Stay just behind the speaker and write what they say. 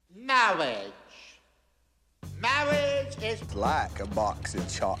marriage. Marriage is like a box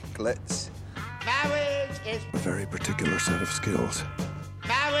of chocolates. marriage is A very particular set of skills.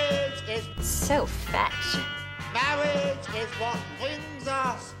 marriage is So fetch. marriage is what brings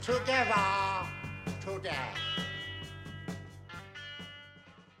us together today.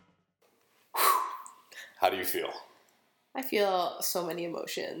 How do you feel? I feel so many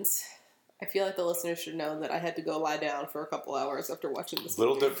emotions. I feel like the listeners should know that I had to go lie down for a couple hours after watching this A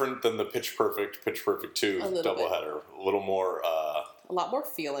little movie. different than the Pitch Perfect 2 A little bit. doubleheader. A little more, A lot more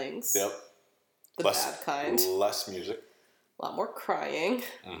feelings. yep. The bad kind. Less music. A lot more crying.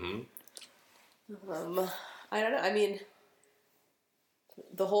 Mm-hmm. I don't know. I mean,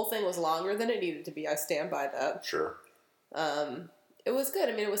 the whole thing was longer than it needed to be. I stand by that. Sure. It was good.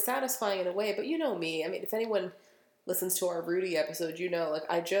 I mean, it was satisfying in a way, but you know me. I mean, if anyone listens to our Rudy episode, you know, like,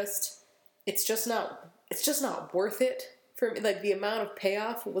 it's just not worth it for me. Like, the amount of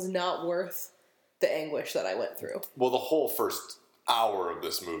payoff was not worth the anguish that I went through. Well, the whole first hour of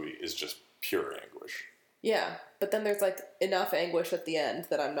this movie is just pure anguish. Yeah, but then there's, like, enough anguish at the end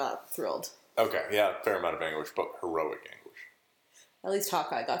that I'm not thrilled. Okay, yeah, fair amount of anguish, but heroic anguish. At least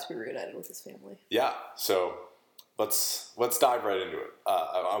Hawkeye got to be reunited with his family. Yeah, so let's dive right into it.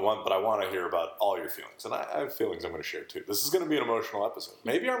 I want to hear about all your feelings, and I have feelings I'm going to share too. This is going to be an emotional episode,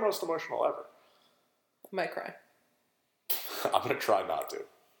 maybe our most emotional ever. I might cry. I'm going to try not to.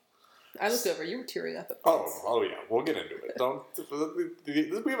 I looked over. You were tearing up at points. Oh yeah, we'll get into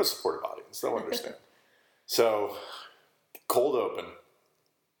it. We have a supportive audience. They'll understand. So, cold open.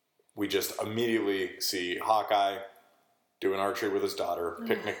 We just immediately see Hawkeye doing archery with his daughter,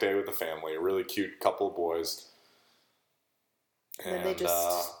 picnic day with the family, a really cute couple of boys. And then they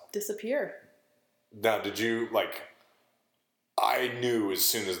just disappear. Now, did you, I knew as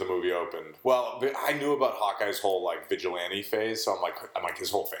soon as the movie opened, I knew about Hawkeye's whole, vigilante phase, so I'm like,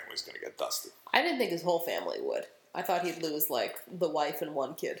 his whole family's going to get dusted. I didn't think his whole family would. I thought he'd lose, the wife and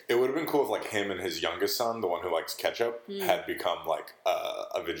one kid. It would have been cool if, him and his youngest son, the one who likes ketchup, had become,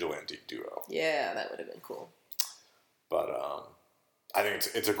 a vigilante duo. Yeah, that would have been cool. But I think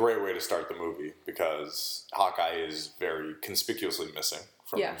it's a great way to start the movie because Hawkeye is very conspicuously missing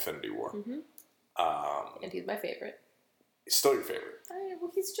from Infinity War. Mm-hmm. And he's my favorite. He's still your favorite.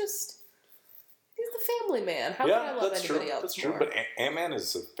 He's the family man. How can I love anybody else That's more? true, but Ant-Man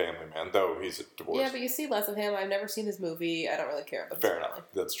is a family man, though he's divorced. Yeah, but you see less of him. I've never seen his movie. I don't really care about his Fair enough.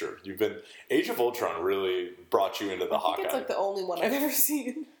 That's true. Age of Ultron really brought you into the Hawkeye. It's the only one I've ever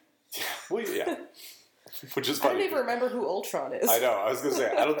seen. Well, yeah. Which is I funny. don't even remember who Ultron is. I know. I was going to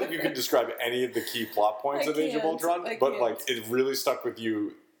say, I don't think you can describe any of the key plot points of Age of Ultron, but it really stuck with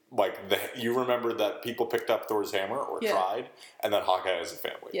you. You remember that people picked up Thor's hammer or tried, and that Hawkeye has a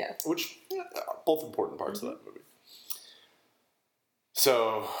family. Yeah. Which are both important parts of that movie.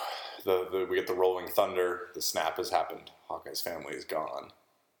 So, we get the rolling thunder. The snap has happened. Hawkeye's family is gone.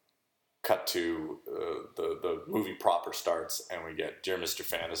 Cut to the movie proper starts, and we get Dear Mr.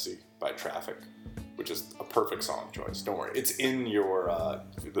 Fantasy by Traffic, which is a perfect song choice. Don't worry. It's in your...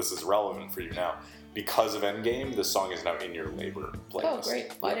 this is relevant for you now. Because of Endgame, this song is now in your labor playlist. Oh,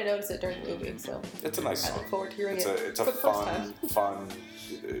 great. Well, I didn't notice it during the movie, so... It's a nice song. I look forward to hearing it It's a for the first time. fun...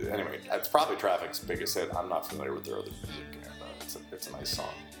 Anyway, it's probably Traffic's biggest hit. I'm not familiar with their other music. It's a nice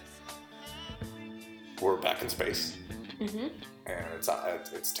song. We're back in space. Mm-hmm. And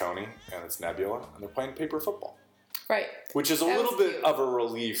it's Tony and it's Nebula, and they're playing paper football. Right. Which is a little bit of a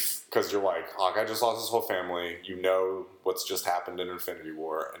relief, because you're like, Hawkeye just lost his whole family. You know what's just happened in Infinity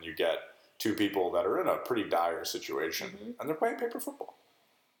War, and you get two people that are in a pretty dire situation, and they're playing paper football.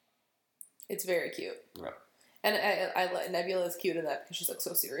 It's very cute. Yeah. And I Nebula is cute in that because she's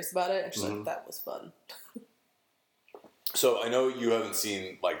so serious about it, and she's like, that was fun. So I know you haven't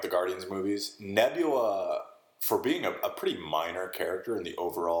seen the Guardians movies. Nebula, for being a pretty minor character in the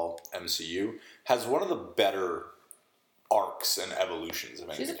overall MCU, has one of the better arcs and evolutions of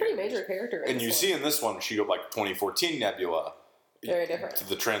any She's a pretty major character. And you see in this one, she go 2014 Nebula. Very different.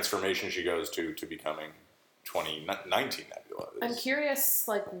 The transformation she goes to becoming 2019 Nebula. I'm curious,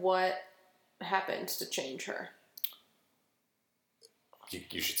 what happened to change her.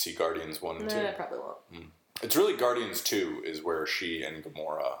 You should see Guardians 1 and 2. I probably won't. It's really Guardians 2 is where she and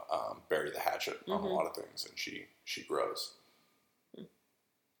Gamora bury the hatchet on a lot of things, and she grows.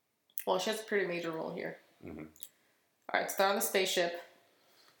 Well, she has a pretty major role here. Mm-hmm. All right, so they're on the spaceship.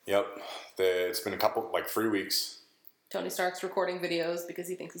 Yep. It's been 3 weeks. Tony Stark's recording videos because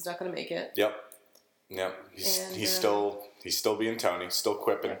he thinks he's not going to make it. Yep. He's still being Tony, still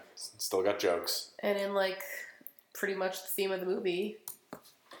quipping, still got jokes. And in pretty much the theme of the movie,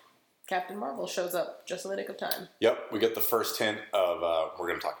 Captain Marvel shows up just in the nick of time. Yep, we get the first hint of we're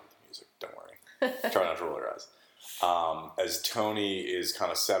going to talk about the music. Try not to roll your eyes. As Tony is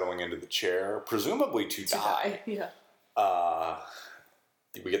kind of settling into the chair, presumably to die. Yeah.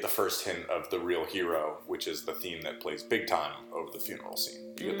 We get the first hint of the real hero, which is the theme that plays big time over the funeral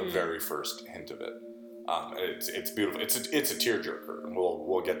scene. You get the very first hint of it. It's beautiful. It's a tearjerker, and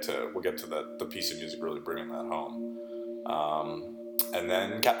we'll get to the piece of music really bringing that home. And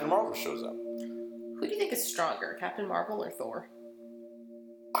then Captain Marvel shows up. Who do you think is stronger, Captain Marvel or Thor?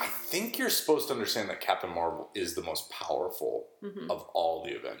 I think you're supposed to understand that Captain Marvel is the most powerful of all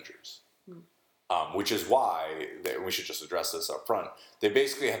the Avengers. Which is why, we should just address this up front, they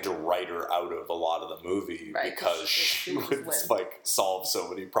basically had to write her out of a lot of the movie because she would solve so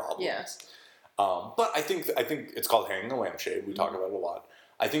many problems. Yeah. But I think it's called Hanging the Lampshade. We talk about it a lot.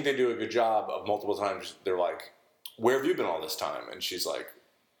 I think they do a good job of multiple times. They're like, where have you been all this time? And she's like,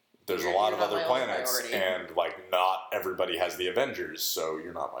 there's a lot of other planets, and not everybody has the Avengers, so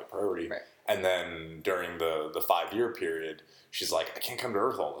you're not my priority. Right. And then during the 5-year period, she's like, I can't come to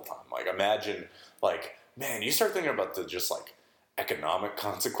Earth all the time. Imagine, man, you start thinking about the just economic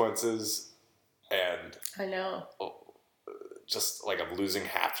consequences, and I know, just of losing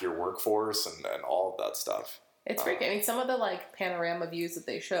half your workforce and all of that stuff. It's freaky. I mean, some of the panorama views that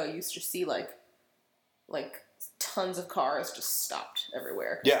they show, you used to see like tons of cars just stopped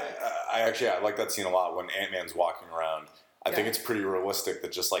everywhere. Yeah, I like that scene a lot when Ant-Man's walking around. I think it's pretty realistic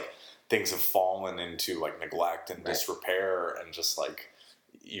that just things have fallen into neglect and disrepair, and just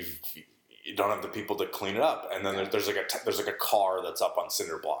you don't have the people to clean it up. And then there's a car that's up on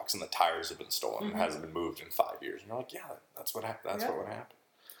cinder blocks, and the tires have been stolen and hasn't been moved in 5 years. And you're like, yeah, that's what happened. That's what would happen.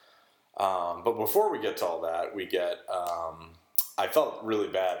 But before we get to all that, we get. I felt really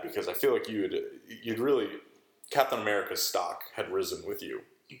bad because I feel like you'd really. Captain America's stock had risen with you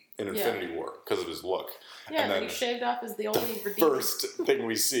in Infinity War because of his look. Yeah, and then he shaved off as the only redeemer. First thing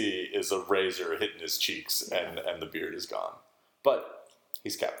we see is a razor hitting his cheeks, and the beard is gone. But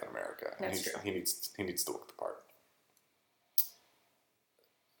he's Captain America. That's true. He needs to look the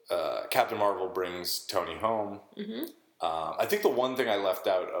part. Captain Marvel brings Tony home. Mm-hmm. I think the one thing I left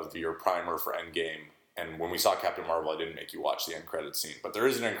out of your primer for Endgame, and when we saw Captain Marvel, I didn't make you watch the end credits scene, but there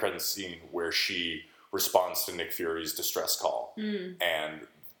is an end credits scene where she responds to Nick Fury's distress call, and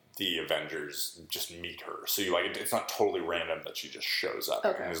the Avengers just meet her. So it's not totally random that she just shows up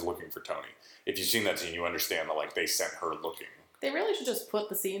and is looking for Tony. If you've seen that scene, you understand that they sent her looking. They really should just put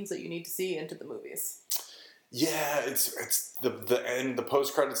the scenes that you need to see into the movies. Yeah, it's the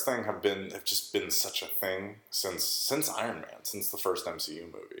post credits thing have just been such a thing since Iron Man, since the first MCU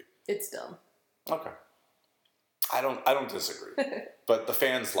movie. It's dumb. Okay, I don't disagree, but the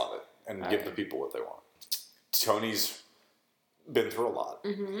fans love it and give the people what they want. Tony's been through a lot.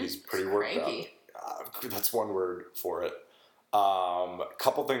 Mm-hmm. He's pretty worked up. That's one word for it. A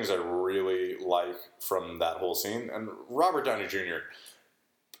couple things I really like from that whole scene. And Robert Downey Jr.,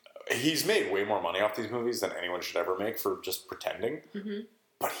 he's made way more money off these movies than anyone should ever make for just pretending. Mm-hmm.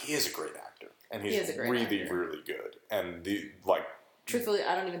 But he is a great actor. And he's really, really good. And truthfully,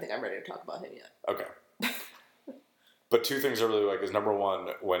 I don't even think I'm ready to talk about him yet. Okay. But two things I really like is, number one,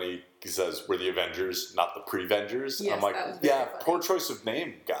 when he says, we're the Avengers, not the pre-Vengers. Yes, I'm like, that was very funny. Poor choice of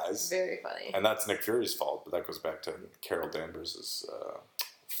name, guys. Very funny. And that's Nick Fury's fault, but that goes back to Carol Danvers'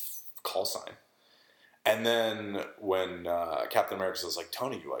 call sign. And then when Captain America says,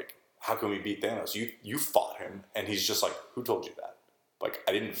 Tony, how can we beat Thanos? You fought him. And he's just like, who told you that?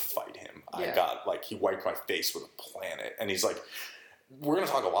 I didn't fight him. Yeah. I got, he wiped my face with a planet. And he's like, we're going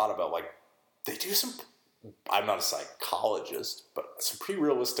to talk a lot about, they do some... I'm not a psychologist, but some pretty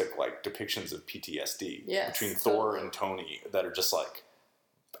realistic depictions of PTSD between Thor and Tony that are just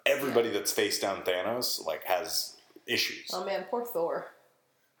everybody that's faced down Thanos has issues. Oh man, poor Thor.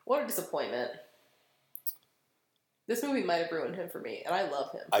 What a disappointment. This movie might have ruined him for me, and I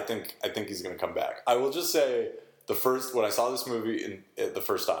love him. I think he's going to come back. I will just say when I saw this movie the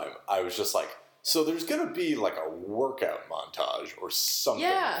first time, I was just so there's going to be a workout montage or something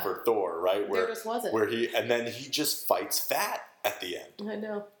for Thor, right? There just wasn't. And then he just fights fat at the end. I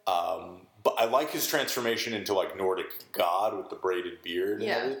know. But I like his transformation into Nordic god with the braided beard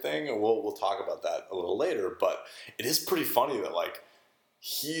and everything. And we'll talk about that a little later. But it is pretty funny that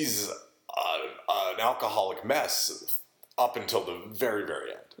he's an alcoholic mess up until the very,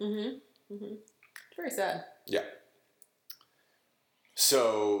 very end. Mm-hmm. Mm-hmm. Very sad. Yeah.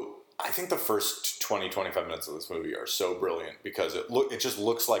 So I think the first 20-25 minutes of this movie are so brilliant because it just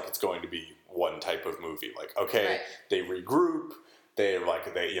looks like it's going to be one type of movie. They regroup,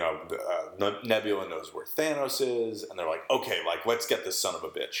 Nebula knows where Thanos is, and they're like, okay, like let's get this son of a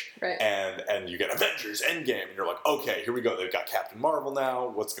bitch. Right. And you get Avengers Endgame, and you're like, okay, here we go. They've got Captain Marvel now.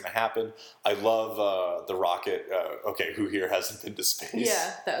 What's going to happen? I love the Rocket. Okay, who here hasn't been to space?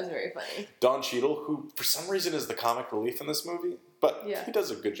 Yeah, that was very funny. Don Cheadle, who for some reason is the comic relief in this movie, but he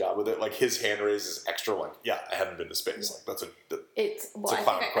does a good job with it. Like his hand raise is extra. Like, yeah, I haven't been to space. Like that's I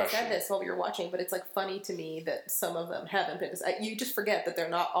think I said this while we were watching, but it's like funny to me that some of them haven't been. You just forget that they're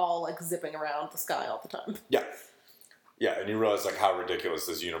not all like zipping around the sky all the time. Yeah, yeah, and you realize like how ridiculous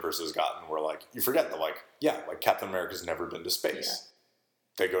this universe has gotten. Where like you forget that like Captain America's never been to space.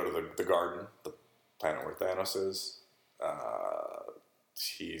 Yeah. They go to the garden, the planet where Thanos is.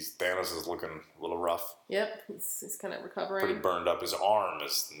 Thanos is looking a little rough. Yep, he's kind of recovering. Pretty burned up. His arm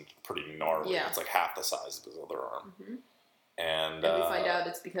is pretty gnarly. Yeah. It's like half the size of his other arm. Mm-hmm. And we find out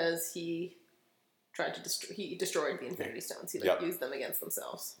it's because he tried to he destroyed the Infinity Stones. He used them against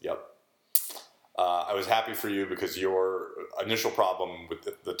themselves. Yep. I was happy for you because your initial problem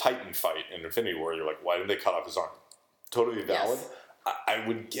with the Titan fight in Infinity War, you're like, why did they cut off his arm? Totally valid. Yes. I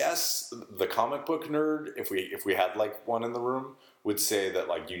would guess the comic book nerd, if we had like one in the room, would say that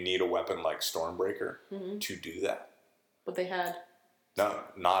like you need a weapon like Stormbreaker to do that. But they had no,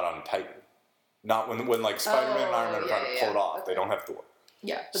 not on Titan. Not when like Spider-Man and Iron Man are trying to pull it off. Okay. They don't have Thor.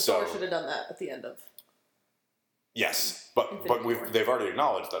 Yeah, but Thor should have done that at the end of. Yes, but they've already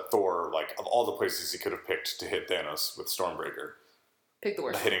acknowledged that Thor, like of all the places he could have picked to hit Thanos with Stormbreaker, pick the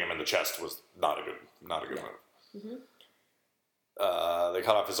worst. Hitting him in the chest was not a good move. Mm-hmm. They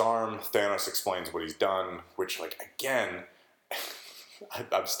cut off his arm. Thanos explains what he's done, which, like, again,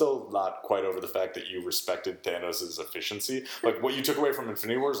 I'm still not quite over the fact that you respected Thanos' efficiency. Like, what you took away from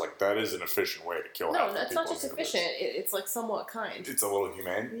Infinity War is, like, that is an efficient way to kill half the people. No, it's not just efficient. It's, like, somewhat kind. It's a little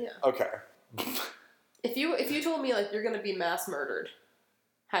humane? Yeah. Okay. If you told me, like, you're going to be mass murdered,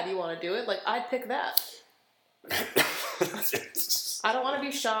 how do you want to do it? Like, I'd pick that. I don't want to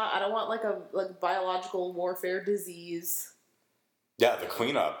be shot. I don't want, like, a biological warfare disease. Yeah, the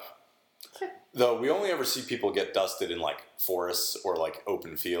cleanup. Though we only ever see people get dusted in like forests or like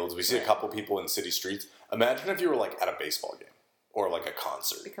open fields. We see a couple people in city streets. Imagine if you were like at a baseball game or like a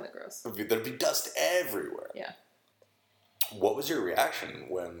concert. It'd be kind of gross. There'd be dust everywhere. Yeah. What was your reaction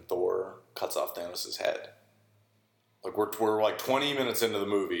when Thor cuts off Thanos' head? Like we're like 20 minutes into the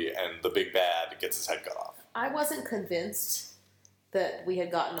movie and the big bad gets his head cut off. I wasn't convinced that we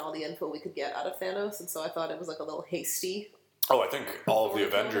had gotten all the info we could get out of Thanos, and so I thought it was like a little hasty. Oh, I think all of the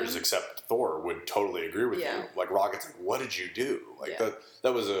Avengers except Thor would totally agree with you. Like Rocket's like, "What did you do?" Like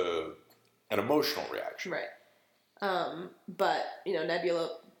that was an emotional reaction, right? But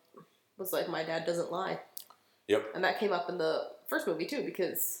Nebula was like, "My dad doesn't lie." Yep. And that came up in the first movie too,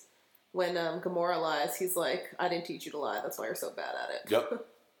 because when Gamora lies, he's like, "I didn't teach you to lie. That's why you're so bad at it." Yep.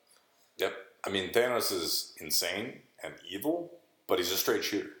 Yep. I mean, Thanos is insane and evil, but he's a straight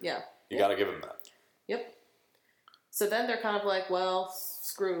shooter. Yeah. You got to give him that. Yep. So then they're kind of like, well,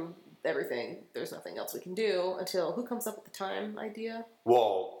 screw everything. There's nothing else we can do until who comes up with the time idea?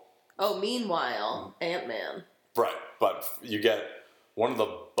 Well. Oh, meanwhile, Ant-Man. Right, but you get one of the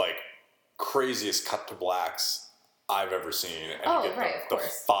like craziest cut to blacks I've ever seen, and you get the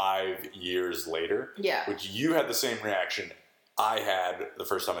 5 years later. Yeah. Which you had the same reaction I had the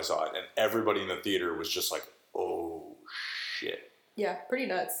first time I saw it, and everybody in the theater was just like, "Oh shit." Yeah, pretty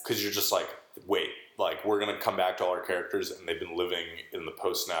nuts. Because you're just like, wait. Like, we're going to come back to all our characters, and they've been living in the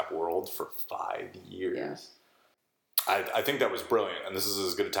post-snap world for 5 years. Yeah. I think that was brilliant, and this is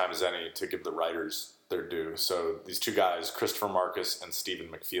as good a time as any to give the writers their due. So these two guys, Christopher Marcus and Stephen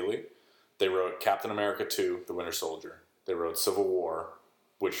McFeely, they wrote Captain America 2, The Winter Soldier. They wrote Civil War,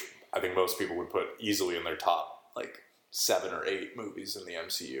 which I think most people would put easily in their top, like, 7 or 8 movies in the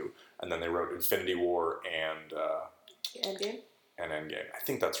MCU. And then they wrote Infinity War and... Endgame? And Endgame. I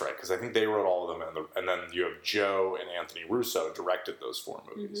think that's right, because I think they wrote all of them, and then you have Joe and Anthony Russo directed those 4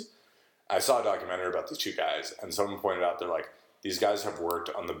 movies. Mm-hmm. I saw a documentary about these two guys, and someone pointed out, they're like, these guys have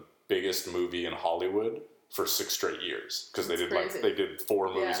worked on the biggest movie in Hollywood for 6 straight years, because they did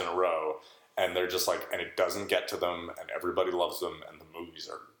 4 movies in a row, and they're just like, and it doesn't get to them, and everybody loves them, and the movies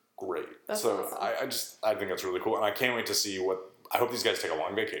are great. That's so awesome. I think that's really cool, and I can't wait to see I hope these guys take a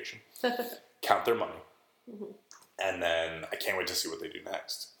long vacation, count their money. Mm-hmm. And then I can't wait to see what they do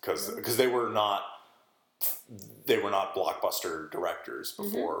next, because they were not blockbuster directors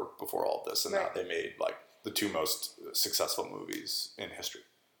before all of this, and now they made like the 2 most successful movies in history.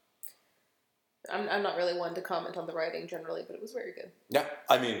 I'm not really one to comment on the writing generally, but it was very good. Yeah,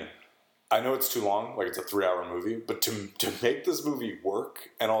 I mean, I know it's too long, like it's a 3-hour movie, but to make this movie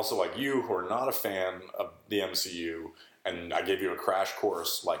work, and also like you who are not a fan of the MCU And I gave you a crash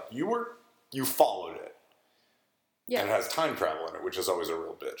course. Like, you followed it. Yeah. And it has time travel in it, which is always a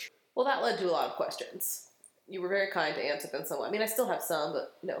real bitch. Well, that led to a lot of questions. You were very kind to answer them somewhat. I mean, I still have some,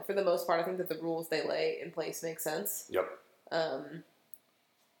 but no, for the most part, I think that the rules they lay in place make sense. Yep.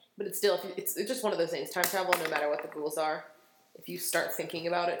 But it's still, it's just one of those things. Time travel, no matter what the rules are, if you start thinking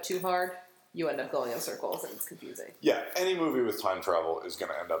about it too hard, you end up going in circles and it's confusing. Yeah, any movie with time travel is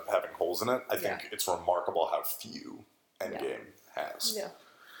going to end up having holes in it. I think it's remarkable how few Endgame has. Yeah.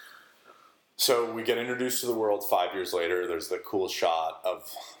 So we get introduced to the world 5 years later. There's the cool shot of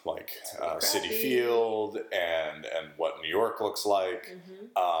like Citi Field and what New York looks like.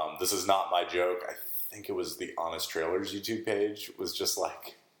 Mm-hmm. This is not my joke. I think it was the Honest Trailers YouTube page. It was just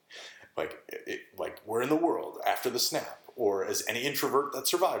like we're in the world after the snap, or as any introvert that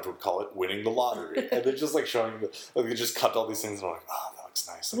survived would call it, winning the lottery. And they're just like showing they just cut all these things and I'm like, oh, that looks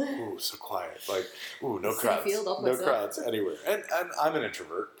nice. Like, ooh, so quiet. Like, ooh, no crowds. No crowds anywhere. And I'm an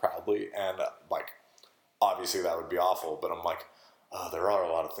introvert, proudly, and like, obviously that would be awful, but I'm like, oh, there are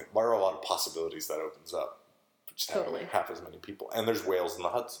a lot of possibilities that opens up. Just having half as many people. And there's whales in the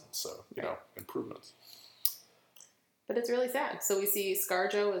Hudson, so, you know, improvements. But it's really sad. So we see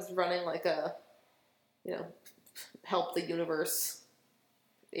ScarJo is running like a, help the universe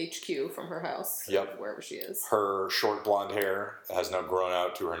HQ from her house. Yep. Wherever she is. Her short blonde hair has now grown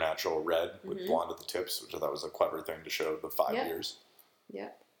out to her natural red with blonde at the tips, which I thought was a clever thing to show the 5 years.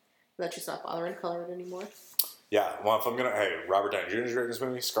 Yep. That she's not bothering coloring anymore. Yeah. Well, if I'm going to... Hey, Robert Downey Jr. is great in this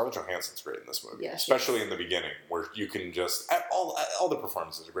movie. Scarlett Johansson's great in this movie. Yeah, especially in the beginning, where you can just... All the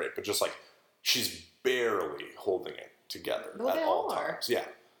performances are great, but just like, she's barely holding it together at all times. Yeah.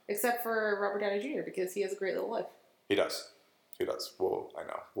 Except for Robert Downey Jr., because he has a great little life. He does. Well, I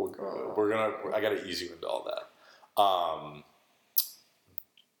know. I got to ease you into all that.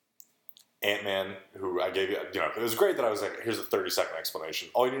 Ant-Man, who I gave you, it was great that I was like, here's a 30-second explanation.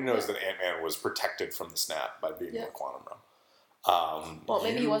 All you need to know is that Ant-Man was protected from the snap by being in the quantum realm. Well,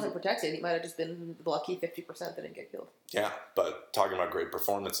 maybe he wasn't protected. He might have just been the lucky 50% that didn't get killed. Yeah, but talking about great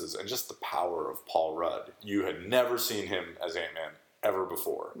performances and just the power of Paul Rudd, you had never seen him as Ant-Man ever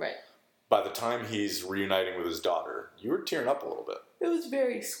before. Right. By the time he's reuniting with his daughter, you were tearing up a little bit. It was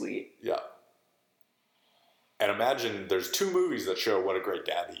very sweet. Yeah. And imagine there's 2 movies that show what a great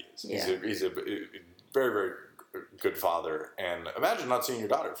dad he is. Yeah. He's a very, very good father. And imagine not seeing your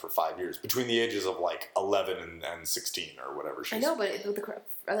daughter for 5 years, between the ages of like 11 and 16 or whatever she's... I know, but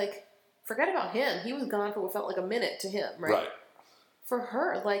forget about him. He was gone for what felt like a minute to him, right? Right. For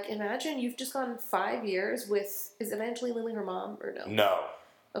her, like, imagine you've just gone 5 years with... Is Evangeline Lilly her mom or no? No.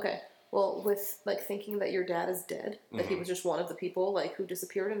 Okay. Well, with, like, thinking that your dad is dead, that he was just one of the people, like, who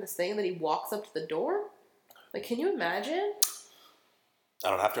disappeared in this thing, and then he walks up to the door? Like, can you imagine? I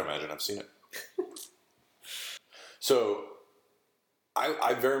don't have to imagine. I've seen it. So,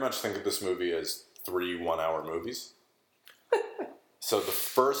 I very much think of this movie as 3 one-hour movies. So the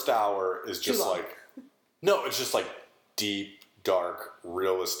first hour is just like... No, it's just like deep, dark,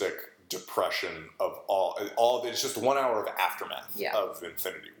 realistic depression of all. It's just 1 hour of aftermath of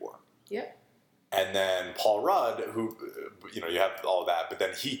Infinity War. Yep. And then Paul Rudd, who, you have all that, but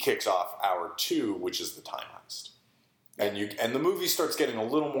then he kicks off hour 2, which is the time heist. And the movie starts getting a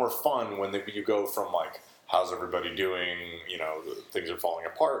little more fun when you go from like, how's everybody doing, things are falling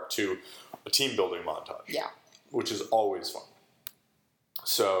apart, to a team building montage. Yeah. Which is always fun.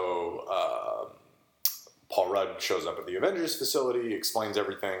 So, Paul Rudd shows up at the Avengers facility, explains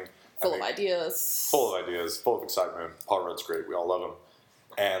everything. Full of ideas, full of excitement. Paul Rudd's great. We all love him.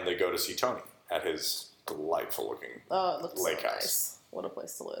 And they go to see Tony at his delightful-looking lake house. Nice. What a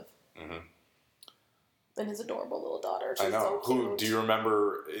place to live. Mm-hmm. And his adorable little daughter. She's so cute. Who do you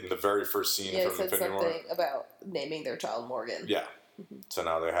remember in the very first scene from Infinity War? Something about naming their child Morgan. Yeah. Mm-hmm. So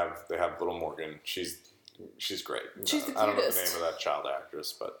now they have little Morgan. She's great. She's the cutest. I don't know the name of that child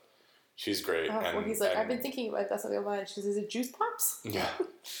actress, but she's great. Well, he's like, I've been thinking about that something about it. She says, is it Juice Pops? Yeah.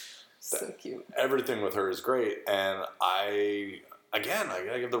 So cute. Everything with her is great, and I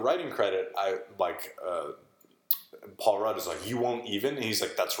gotta give the writing credit. Paul Rudd is like, you won't even? And he's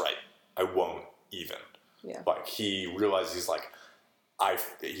like, that's right, I won't even. Yeah. Like, he realizes he's like,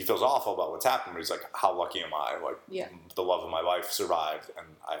 he feels awful about what's happened, but he's like, how lucky am I? Like, the love of my life survived, and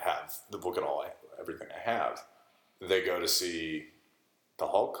look at everything I have. They go to see the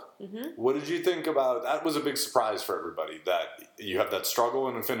Hulk. Mm-hmm. What did you think about that? Was a big surprise for everybody that you have that struggle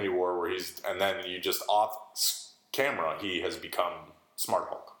in Infinity War where and then you just off camera, he has become Smart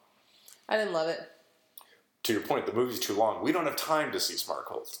Hulk. I didn't love it. To your point, the movie's too long. We don't have time to see Smart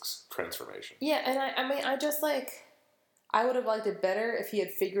Hulk's transformation. Yeah, and I mean, I just I would have liked it better if he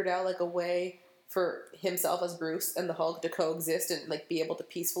had figured out like a way for himself as Bruce and the Hulk to coexist and like be able to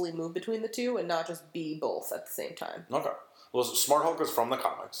peacefully move between the two and not just be both at the same time. Okay. Well, Smart Hulk is from the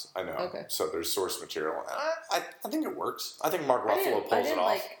comics, I know. Okay. So there's source material. I think it works. I think Mark Ruffalo pulls I didn't it off.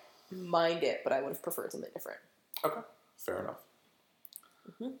 like mind it, but I would have preferred something different. Okay, fair enough.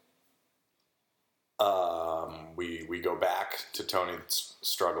 Mm-hmm. We go back to Tony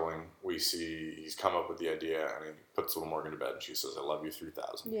struggling. We see he's come up with the idea, and he puts Little Morgan to bed, and she says, "I love you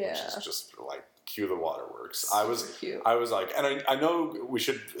 3000." Yeah. Which is just like cue the waterworks. Cute. I was like, and I know we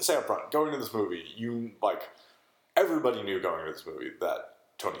should say up front, going into this movie, everybody knew going into this movie that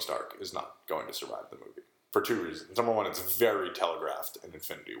Tony Stark is not going to survive the movie for two reasons. Number one, it's very telegraphed in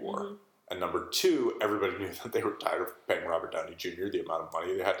Infinity War. Mm-hmm. And number two, everybody knew that they were tired of paying Robert Downey Jr. the amount of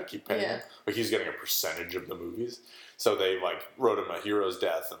money they had to keep paying him. Like, he's getting a percentage of the movies. So they, wrote him a hero's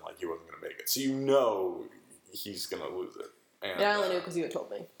death, and, he wasn't going to make it. So you know he's going to lose it. And, I only knew because you had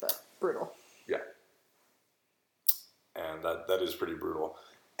told me, but brutal. Yeah. And that is pretty brutal.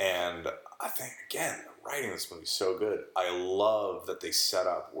 And I think, again, the writing in this movie is so good. I love that they set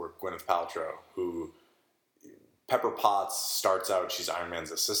up where Gwyneth Paltrow, who Pepper Potts starts out, she's Iron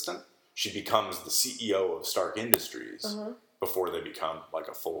Man's assistant. She becomes the CEO of Stark Industries before they become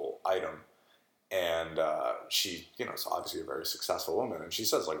a full item. And she, is obviously a very successful woman. And she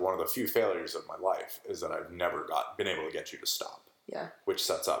says, one of the few failures of my life is that I've never been able to get you to stop. Yeah. Which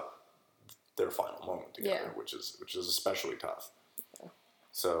sets up their final moment together, which is especially tough. Yeah.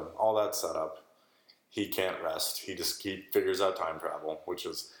 So all that set up, he can't rest. He figures out time travel, which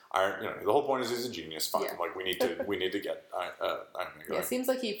is the whole point is he's a genius. Fine, we need to get Iron Man. Yeah, it seems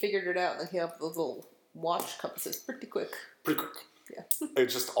like he figured it out and he up those little watch compasses pretty quick. Yeah. It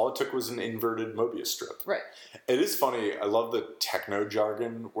just all it took was an inverted Mobius strip. Right. It is funny. I love the techno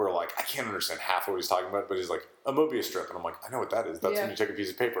jargon where I can't understand half what he's talking about, but he's like a Mobius strip, and I'm like, I know what that is. That's when you take a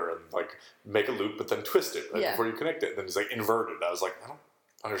piece of paper and make a loop, but then twist it before you connect it. And then he's inverted. I was like, I don't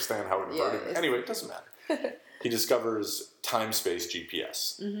understand how inverted. Yeah, anyway, it doesn't matter. He discovers time-space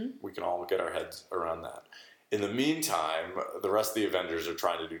GPS. Mm-hmm. We can all get our heads around that. In the meantime, the rest of the Avengers are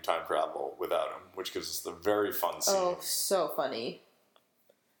trying to do time travel without him, which gives us the very fun scene. Oh, so funny.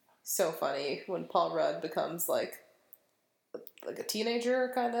 So funny when Paul Rudd becomes like a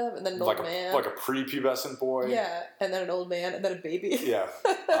teenager, kind of, and then an old man. Like a prepubescent boy. Yeah, and then an old man, and then a baby. Yeah.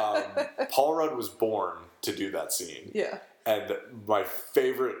 Paul Rudd was born to do that scene. Yeah. And my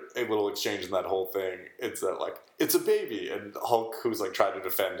favorite little exchange in that whole thing is that, it's a baby. And Hulk, who's, trying to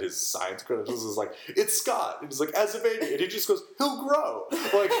defend his science credentials, is like, it's Scott. And he's like, as a baby. And he just goes, he'll grow.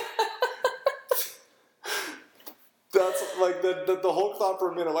 That's, the Hulk thought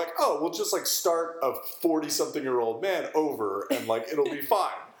for a minute, we'll just, start a 40-something-year-old man over, and, it'll be fine.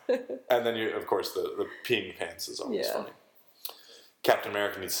 And then, of course, the peeing pants is always funny. Captain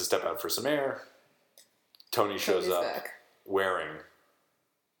America needs to step out for some air. Tony's up. Back. Wearing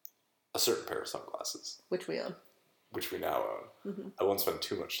a certain pair of sunglasses. Which we own. Which we now own. Mm-hmm. I won't spend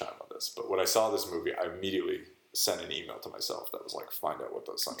too much time on this, but when I saw this movie, I immediately sent an email to myself that was find out what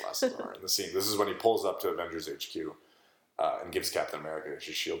those sunglasses are in the scene. This is when he pulls up to Avengers HQ and gives Captain America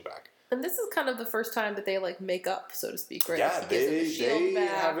his shield back. And this is kind of the first time that they make up, so to speak, right? Yeah, they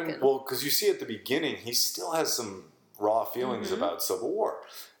haven't. Well, because you see at the beginning, he still has some raw feelings about Civil War.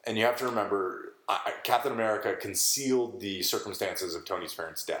 And you have to remember, Captain America concealed the circumstances of Tony's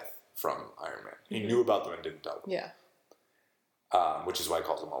parents' death from Iron Man. He knew about them and didn't tell them. Yeah. Which is why he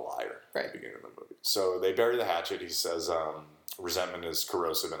calls him a liar at the beginning of the movie. So they bury the hatchet. He says, resentment is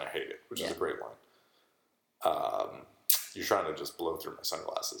corrosive and I hate it, which is a great line. You're trying to just blow through my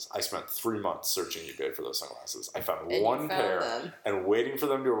sunglasses. I spent 3 months searching eBay for those sunglasses. I found one pair, and waiting for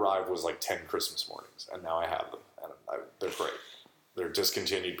them to arrive was 10 Christmas mornings. And now I have them, and they're great. They're a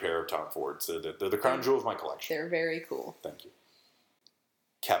discontinued pair of Tom Fords. They're the crown jewel of my collection. They're very cool. Thank you.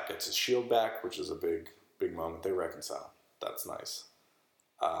 Cap gets his shield back, which is a big moment. They reconcile. That's nice.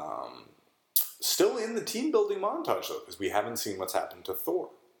 Still in the team-building montage, though, because we haven't seen what's happened to Thor.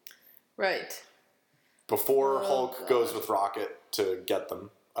 Right. Before Hulk goes with Rocket to get them,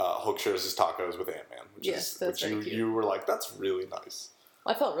 Hulk shares his tacos with Ant-Man, which you were like, that's really nice.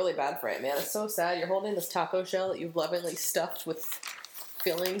 I felt really bad for Ant-Man. It's so sad. You're holding this taco shell that you've lovingly stuffed with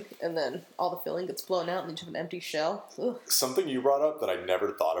filling, and then all the filling gets blown out, and you just have an empty shell. Ugh. Something you brought up that I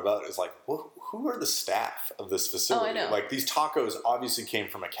never thought about is who are the staff of this facility? Oh, I know. These tacos obviously came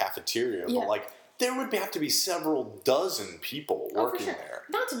from a cafeteria, but there would have to be several dozen people working there.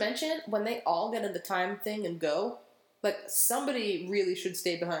 Not to mention, when they all get in the time thing and go, somebody really should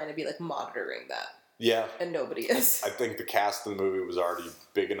stay behind and be monitoring that. Yeah. And nobody is. I think the cast of the movie was already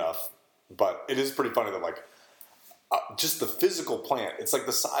big enough, but it is pretty funny that just the physical plant. It's like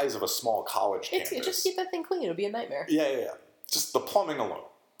the size of a small college campus. Just keep that thing clean. It would be a nightmare. Yeah. Just the plumbing alone.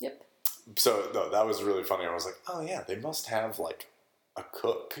 Yep. So, no, that was really funny. I was like, oh, yeah, they must have, like, a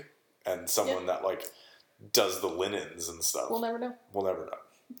cook and someone that, like, does the linens and stuff. We'll never know.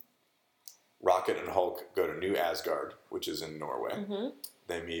 Rocket and Hulk go to New Asgard, which is in Norway. Mm-hmm.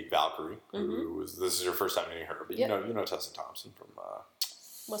 They meet Valkyrie, who was, this is your first time meeting her, but you know Tessa Thompson from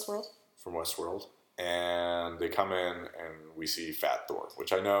Westworld. And they come in and we see Fat Thor,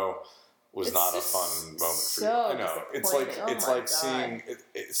 which I know was not a fun moment for you. I know. It's like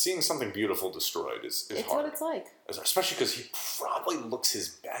seeing something beautiful destroyed is it's hard. What it's like. Especially because he probably looks his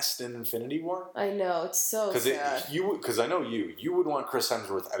best in Infinity War. I know, it's so sad. Because I know you would want Chris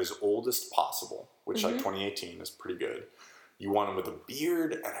Hemsworth at his oldest possible, which like 2018 is pretty good. You want him with a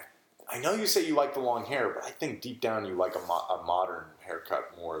beard, and I know you say you like the long hair, but I think deep down you like a modern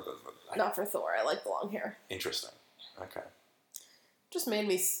haircut more than not for Thor. I like the long hair. Interesting. Okay. Just made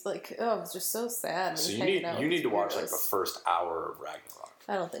me like, it was just so sad. So you need to watch like the first hour of Ragnarok.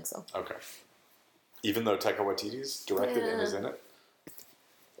 I don't think so. Okay. Even though Taika Waititi's directed and is in it?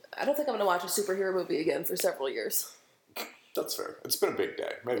 I don't think I'm going to watch a superhero movie again for several years. That's fair. It's been a big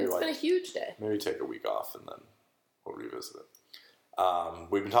day. It's been a huge day. Maybe take a week off and then we'll revisit it.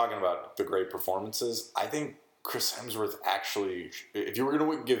 We've been talking about the great performances. I think Chris Hemsworth actually, if you were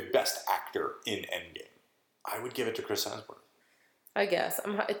going to give Best Actor in Endgame, I would give it to Chris Hemsworth. I guess.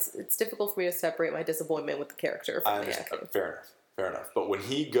 It's difficult for me to separate my disappointment with the character from the acting. Fair enough. But when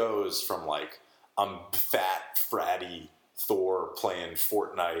he goes from like, I'm fat, fratty Thor playing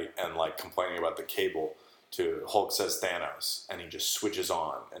Fortnite and like complaining about the cable to Hulk says Thanos and he just switches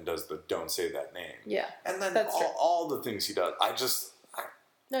on and does the don't say that name. Yeah. And then all the things he does.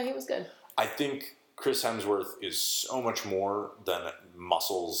 No, he was good. I think Chris Hemsworth is so much more than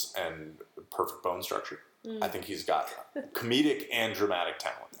muscles and perfect bone structure. I think he's got comedic and dramatic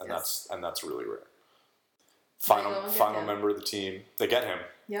talent, and that's really rare. Final member of the team, they get him.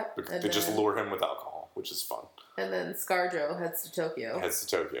 Yep. They just lure him with alcohol, which is fun. And then ScarJo heads to Tokyo.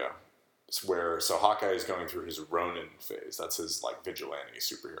 So Hawkeye is going through his Ronin phase. That's his like vigilante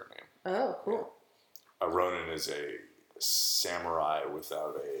superhero name. Oh, cool. A Ronin is a samurai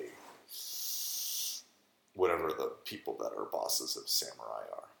without a whatever the people that are bosses of samurai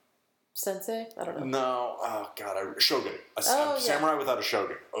are. Sensei? I don't know. No. Oh, God. Shogun. A samurai without a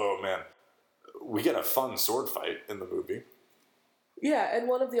shogun. Oh, man. We get a fun sword fight in the movie. Yeah, and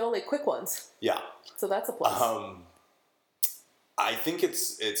one of the only quick ones. Yeah. So that's a plus. I think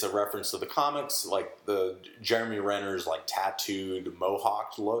it's a reference to the comics, like the Jeremy Renner's like tattooed,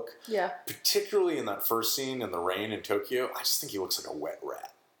 mohawked look. Yeah. Particularly in that first scene in the rain in Tokyo, I just think he looks like a wet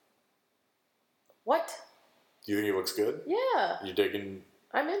rat. What? Do you think he looks good? Yeah. You digging...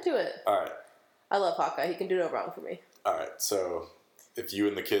 I'm into it. All right. I love Hawkeye. He can do no wrong for me. All right. So if you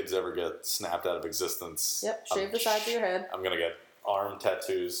and the kids ever get snapped out of existence... Yep. Shave the sides of your head. I'm going to get arm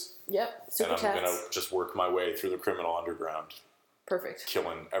tattoos. Yep. Super tats. And I'm going to just work my way through the criminal underground. Perfect.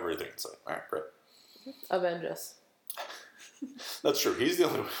 Killing everything. It's like, all right, great. Avengers. That's true. He's the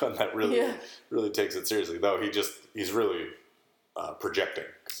only one that really takes it seriously. Though he's really projecting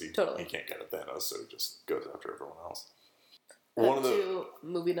because he can't get at Thanos, so he just goes after everyone else.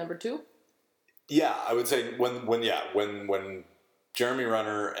 Movie number 2? Yeah, I would say when Jeremy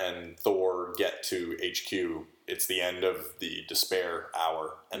Renner and Thor get to HQ, it's the end of the despair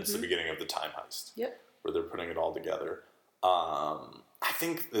hour, and it's the beginning of the time heist. Yep. Where they're putting it all together. I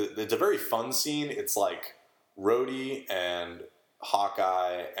think it's a very fun scene. It's like Rhodey and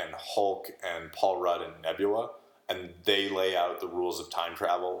Hawkeye and Hulk and Paul Rudd and Nebula, and they lay out the rules of time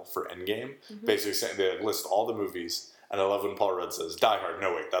travel for Endgame. Basically saying they list all the movies. And I love when Paul Rudd says, Die Hard,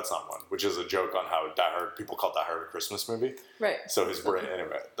 no wait, that's not one. Which is a joke on how people call Die Hard a Christmas movie. Right. So his brain,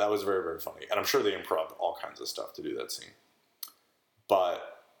 anyway, that was very, very funny. And I'm sure they improv all kinds of stuff to do that scene. But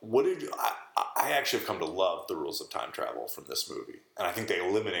I actually have come to love the rules of time travel from this movie. And I think they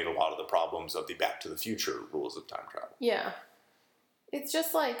eliminate a lot of the problems of the Back to the Future rules of time travel. Yeah. It's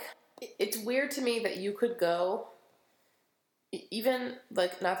just like, it's weird to me that you could go, even,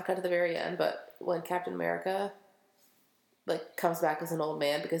 like, not to cut to the very end, but when Captain America... like comes back as an old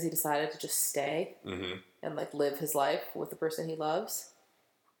man because he decided to just stay and like live his life with the person he loves.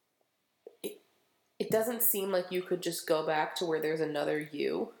 It doesn't seem like you could just go back to where there's another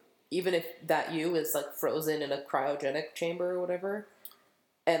you, even if that you is like frozen in a cryogenic chamber or whatever,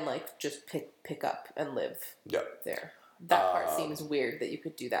 and like just pick up and live there. That part seems weird that you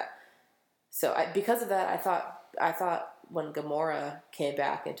could do that. So because of that, I thought when Gamora came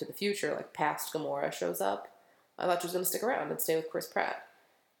back into the future, like past Gamora shows up, I thought she was going to stick around and stay with Chris Pratt.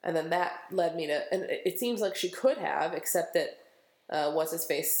 And then that led me to, and it seems like she could have, except that what's his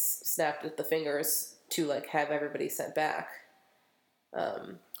face snapped at the fingers to like have everybody sent back.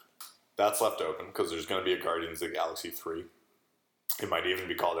 That's left open because there's going to be a Guardians of the Galaxy 3. It might even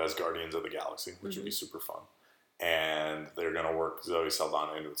be called as Guardians of the Galaxy, which would be super fun. And they're going to work Zoe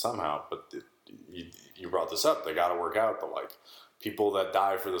Saldana into it somehow. But you brought this up. They got to work out the like people that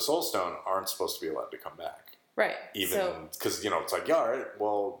die for the Soul Stone aren't supposed to be allowed to come back. Right. Even because, it's like, yeah, all right,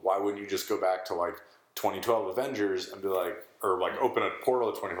 well, why wouldn't you just go back to like 2012 Avengers and be like, or like open a portal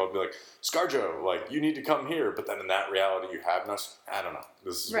to 2012 and be like, ScarJo, like you need to come here. But then in that reality, you have no, I don't know.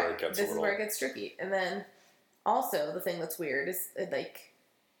 This is where it gets This is where it gets tricky. And then also the thing that's weird is like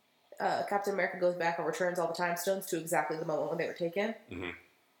Captain America goes back and returns all the time stones to exactly the moment when they were taken. Mm-hmm.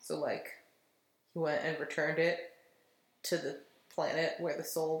 So like he went and returned it to the planet where the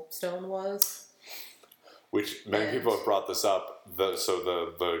Soul Stone was. Which many people have brought this up.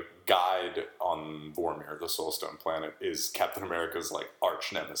 The guide on Vormir, the Soulstone planet, is Captain America's like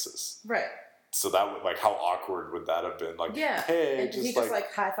arch nemesis. Right. So that would like how awkward would that have been? Like, hey, and he just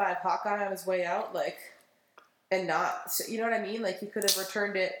like high five Hawkeye on his way out, like, and not, you know what I mean? Like he could have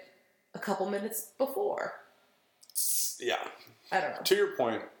returned it a couple minutes before. Yeah. I don't know. To your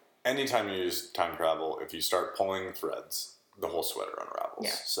point, anytime you use time travel, if you start pulling threads, the whole sweater unravels.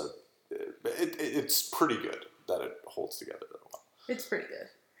 Yeah. So. It's pretty good that it holds together really well. It's pretty good.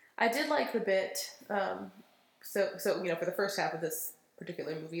 I did like the bit. So for the first half of this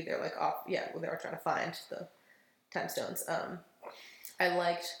particular movie, they're like off. Yeah, when they were trying to find the time stones. I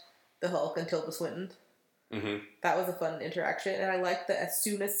liked the Hulk and Tilda Swinton. Mm-hmm. That was a fun interaction, and I liked that as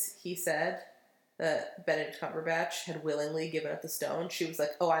soon as he said that Benedict Cumberbatch had willingly given up the stone, she was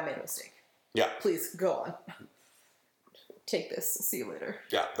like, "Oh, I made a mistake. Yeah, please go on." Take this. See you later.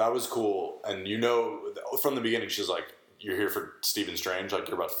 Yeah, that was cool. And from the beginning, she's like, you're here for Stephen Strange. Like,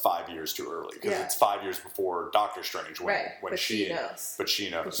 you're about 5 years too early. Because it's 5 years before Doctor Strange when she knows. But she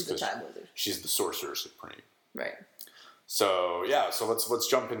knows. She's the time wizard. She's the Sorcerer Supreme. Right. So, yeah. So let's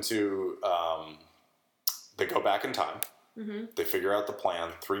jump into... they go back in time. Mm-hmm. They figure out the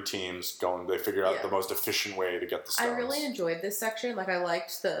plan. 3 teams going. They figure out the most efficient way to get the stones. I really enjoyed this section. Like I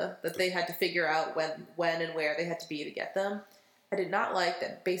liked that they had to figure out when and where they had to be to get them. I did not like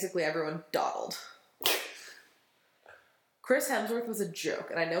that. Basically, everyone dawdled. Chris Hemsworth was a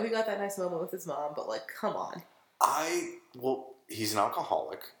joke, and I know he got that nice moment with his mom, but like, come on. He's an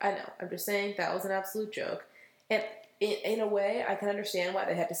alcoholic. I know. I'm just saying that was an absolute joke, and in a way, I can understand why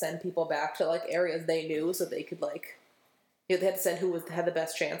they had to send people back to like areas they knew so they could like. They had to send who had the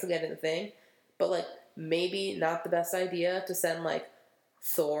best chance of getting the thing. But, like, maybe not the best idea to send, like,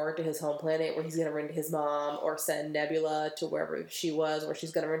 Thor to his home planet where he's going to run into his mom, or send Nebula to wherever she was where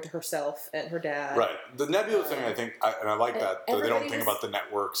she's going to run into herself and her dad. Right. The Nebula thing, I think, and I like that. They don't think about the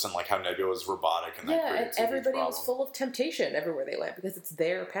networks and, like, how Nebula is robotic and that creates and everybody was full of temptation everywhere they went because it's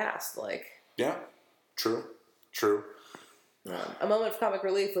their past, like. Yeah. True. A moment of comic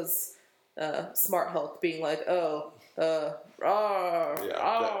relief was Smart Hulk being like, I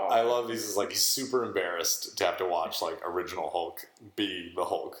love these. Is like he's super embarrassed to have to watch like original Hulk be the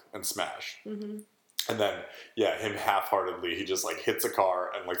Hulk and smash. Mm-hmm. And then him half-heartedly he just like hits a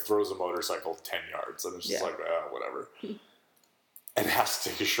car and like throws a motorcycle 10 yards and it's just like whatever. And has to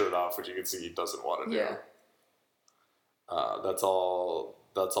take his shirt off, which you can see he doesn't want to do. That's all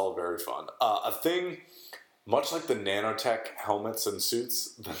very fun. A thing much like the nanotech helmets and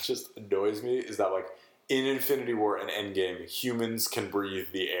suits that just annoys me is that like in Infinity War and Endgame, humans can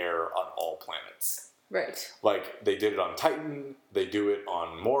breathe the air on all planets. Right. Like, they did it on Titan, they do it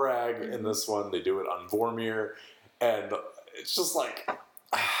on Morag in this one, they do it on Vormir, and it's just like,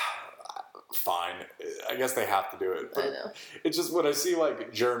 fine. I guess they have to do it. But I know. It's just, when I see,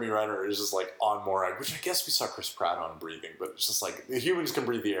 like, Jeremy Renner is just, like, on Morag, which I guess we saw Chris Pratt on breathing, but it's just like, the humans can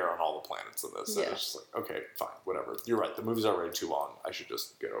breathe the air on all the planets in this. Yeah. And it's just like, okay, fine, whatever. You're right, the movie's already too long. I should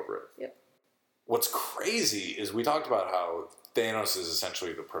just get over it. Yep. What's crazy is we talked about how Thanos is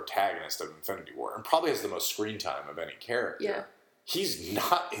essentially the protagonist of Infinity War and probably has the most screen time of any character. Yeah. He's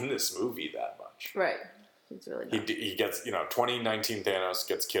not in this movie that much. Right. He's really not. He gets, 2019 Thanos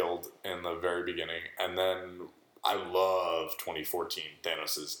gets killed in the very beginning, and then I love 2014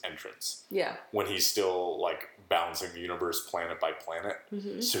 Thanos' entrance. Yeah. When he's still, like, bouncing the universe planet by planet.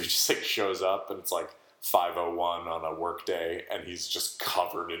 Mm-hmm. So he just, like, shows up, and it's, like, 5:01 on a work day, and he's just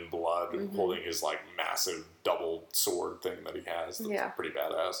covered in blood and holding his like massive double sword thing that he has. That's pretty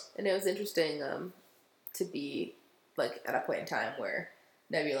badass. And it was interesting to be like at a point in time where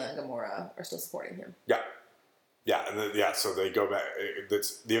Nebula and Gamora are still supporting him. Yeah, and so they go back.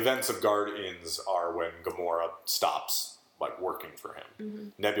 The events of Guardians are when Gamora stops like working for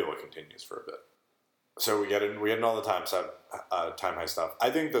him. Nebula continues for a bit. So we get in all the time heist stuff. I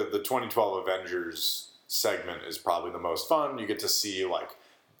think the 2012 Avengers segment is probably the most fun. You get to see like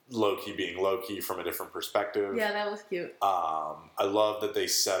Loki being Loki from a different perspective. Yeah, that was cute. I love that they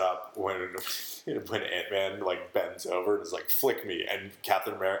set up when Ant-Man like bends over and is like, "Flick me," and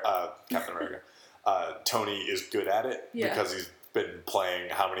Captain America, Tony is good at it because he's been playing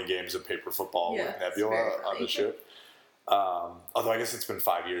how many games of paper football with Nebula on the ship. Although I guess it's been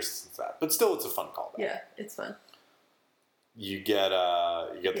 5 years since that, but still, it's a fun callback. Yeah, it's fun. You get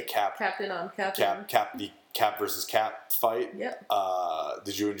the Cap versus Cap fight. Yep.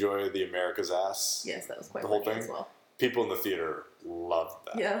 Did you enjoy the America's Ass? Yes, that was quite the whole funny thing as well. People in the theater loved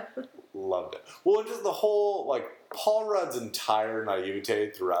that. Yeah. Loved it. Well, just the whole, like, Paul Rudd's entire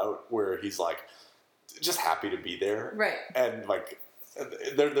naivete throughout, where he's, like, just happy to be there. Right. And, like,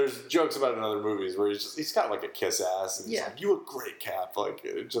 there's jokes about it in other movies where he's got, like, a kiss ass, and he's like, "You look great, Cap." Like,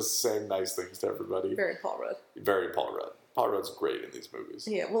 just saying nice things to everybody. Very Paul Rudd. Very Paul Rudd. Paul Rudd's great in these movies.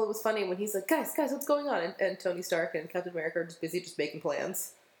 Yeah, well, it was funny when he's like, guys, what's going on? And Tony Stark and Captain America are just busy just making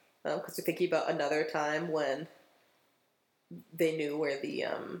plans. Because they're thinking about another time when they knew where the,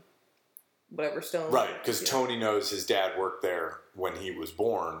 whatever stone... Right, because Tony knows his dad worked there when he was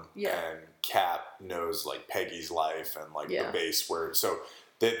born. Yeah. And Cap knows, like, Peggy's life and, like, Yeah. the base where... So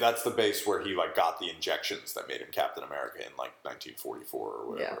that's the base where he, like, got the injections that made him Captain America in, like, 1944 or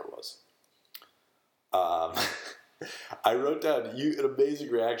whatever it was. I wrote down an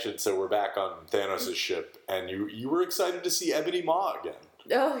amazing reaction. So we're back on Thanos' ship, and you were excited to see Ebony Maw again.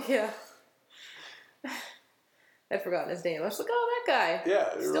 Oh, yeah. I'd forgotten his name. I was like, oh, that guy.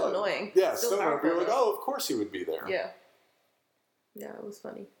 Yeah. Still annoying. Yeah, still annoying. powerful. We were like, oh, of course he would be there. Yeah. Yeah, it was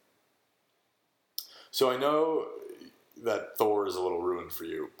funny. So I know that Thor is a little ruined for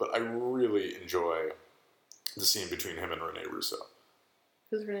you, but I really enjoy the scene between him and Rene Russo.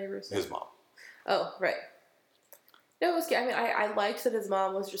 Who's Rene Russo? His mom. Oh, right. No, it was. I mean, I liked that his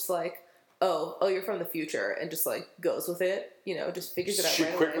mom was just like, "Oh, you're from the future," and just like goes with it. You know, just figures it out. She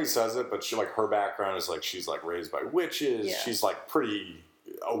right quickly away. says it, but her background is like she's like raised by witches. Yeah. She's like pretty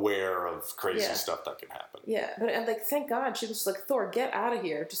aware of crazy stuff that can happen. Yeah, but and like, thank God she was just like, Thor, get out of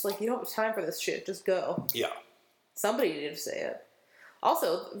here. Just like, you don't have time for this shit. Just go. Yeah. Somebody needed to say it.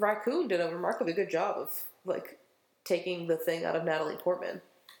 Also, Raccoon did a remarkably good job of like taking the thing out of Natalie Portman.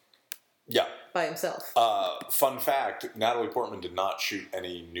 Yeah. By himself. Fun fact, Natalie Portman did not shoot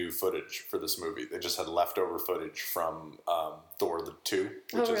any new footage for this movie. They just had leftover footage from Thor the 2,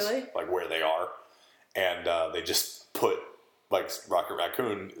 which is like where they are. And they just put, like, Rocket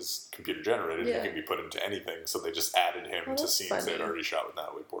Raccoon is computer generated. He can be put into anything. So they just added him to scenes they had already shot with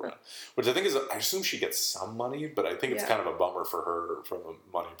Natalie Portman. Which I think is, I assume she gets some money, but I think it's kind of a bummer for her from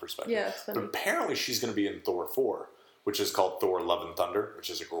a money perspective. Yeah, it's funny. But apparently she's going to be in Thor 4, which is called Thor Love and Thunder, which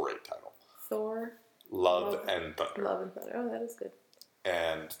is a great title. Thor. Love and Thunder. Love and Thunder. Oh, that is good.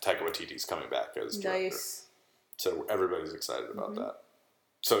 And Taika Waititi's coming back as director. Nice. So everybody's excited about that.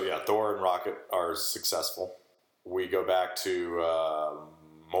 So yeah, Thor and Rocket are successful. We go back to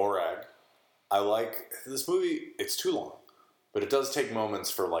Morag. I like this movie. It's too long, but it does take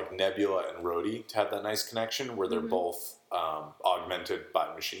moments for like Nebula and Rhodey to have that nice connection where they're both augmented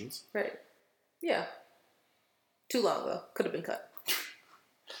by machines. Right. Yeah. Too long though. Could have been cut.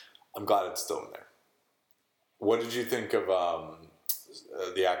 I'm glad it's still in there. What did you think of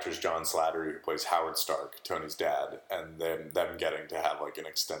the actors John Slattery, who plays Howard Stark, Tony's dad, and then them getting to have like an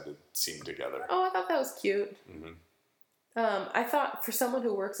extended scene together? Oh, I thought that was cute. I thought for someone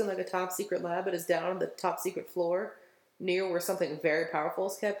who works in like a top secret lab but is down on the top secret floor near where something very powerful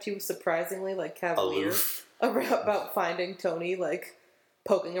is kept, he was surprisingly like cavalier about finding Tony like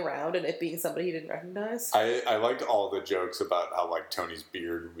poking around and it being somebody he didn't recognize. I liked all the jokes about how like Tony's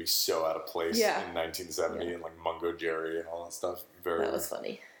beard would be so out of place in 1970 and like Mungo Jerry and all that stuff. That was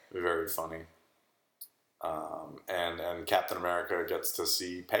funny. Very funny. And Captain America gets to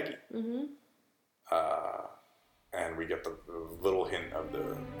see Peggy. And we get the little hint of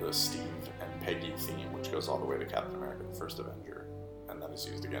the Steve and Peggy theme, which goes all the way to Captain America, the First Avenger. And then is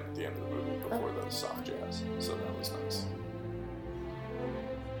used again at the end of the movie before the soft jazz. So that was nice.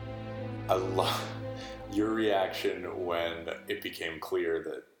 I love your reaction when it became clear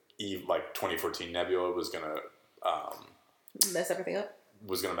that Eve, like 2014 Nebula, was gonna mess everything up.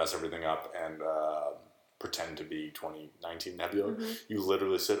 Was gonna mess everything up and pretend to be 2019 Nebula. You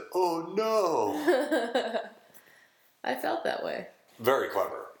literally said, "Oh no!" I felt that way. Very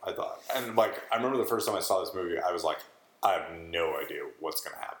clever, I thought. And like, I remember the first time I saw this movie, I was like, I have no idea what's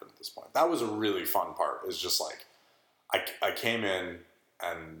gonna happen at this point. That was a really fun part. It's just like, I came in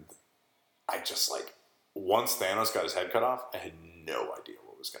and I just like once Thanos got his head cut off, I had no idea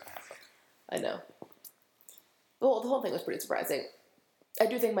what was going to happen. I know. Well, the whole thing was pretty surprising. I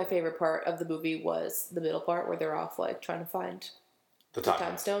do think my favorite part of the movie was the middle part where they're off, like, trying to find the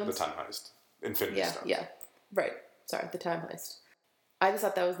time stones. The time heist. Infinity Stones. Yeah. Right. Sorry, the time heist. I just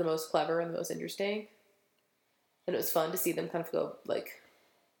thought that was the most clever and the most interesting. And it was fun to see them kind of go, like...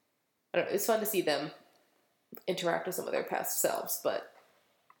 I don't know, it's fun to see them interact with some of their past selves, but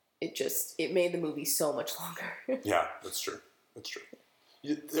it made the movie so much longer. Yeah, that's true.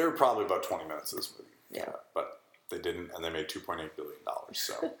 There were probably about 20 minutes of this movie. Yeah. But they didn't, and they made $2.8 billion,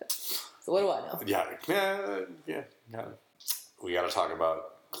 so... So what do I know? Yeah. We got to talk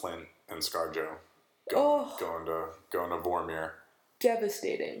about Clint and ScarJo going to Vormir.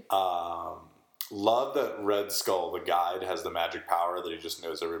 Devastating. Love that Red Skull, the guide, has the magic power that he just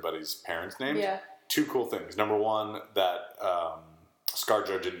knows everybody's parents' names. Yeah. Two cool things. Number one, that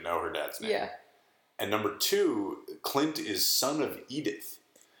ScarJo didn't know her dad's name. Yeah. And number two, Clint is son of Edith.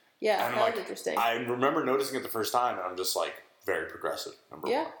 Yeah, and that was interesting. I remember noticing it the first time, and I'm just like, very progressive, number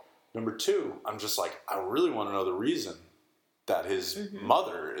one. Number two, I'm just like, I really want to know the reason that his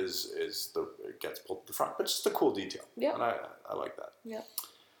mother gets pulled to the front. But just a cool detail. Yeah. And I like that. Yeah.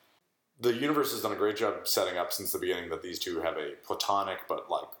 The universe has done a great job setting up since the beginning that these two have a platonic but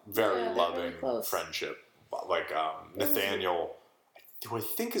like very loving really friendship. Like Nathaniel, who I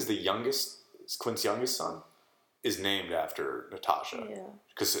think is Clint's youngest son, is named after Natasha. Yeah.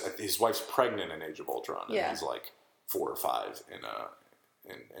 Because his wife's pregnant in Age of Ultron, and he's like 4 or 5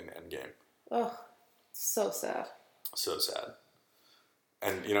 in Endgame. Oh, so sad. So sad.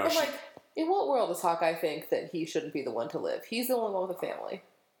 And you know, but like, in what world does Hawkeye think that he shouldn't be the one to live? He's the only one with a family.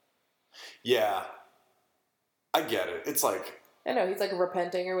 Yeah, I get it. It's like, I know he's like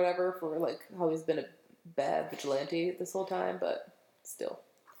repenting or whatever for like how he's been a bad vigilante this whole time, but still.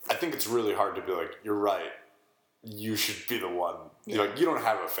 I think it's really hard to be like, you're right. You should be the one. Yeah. Like, you don't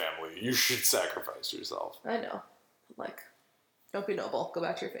have a family. You should sacrifice yourself. I know. Like, don't be noble. Go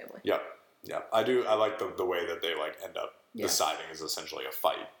back to your family. Yep. I do. I like the way that they like end up deciding is essentially a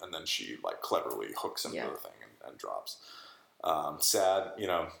fight, and then she like cleverly hooks him to the thing and drops. Sad, you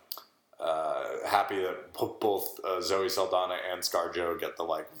know. Happy that both Zoe Saldana and ScarJo get the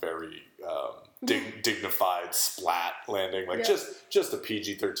like very dignified splat landing, like just a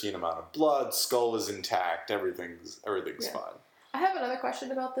PG-13 amount of blood. Skull is intact. Everything's fine. I have another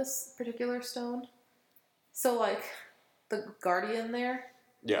question about this particular stone. So like the Guardian there,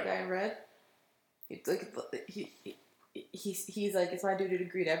 the guy in red. He's like, it's my duty to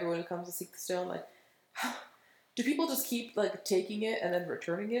greet everyone who comes to seek the stone. Like, do people just keep like taking it and then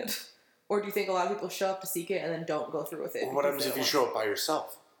returning it? Or do you think a lot of people show up to seek it and then don't go through with it? Well, what happens if you show up by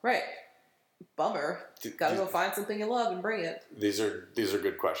yourself? Right. Bummer. Gotta go find something you love and bring it. These are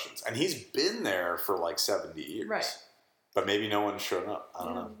good questions. And he's been there for like 70 years. Right. But maybe no one's shown up. I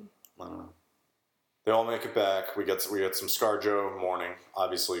don't know. They all make it back. We get some ScarJo mourning.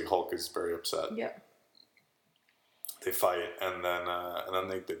 Obviously, Hulk is very upset. Yep. They fight, and then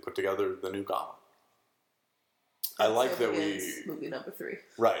they put together the new Gauntlet. I like that movie number 3.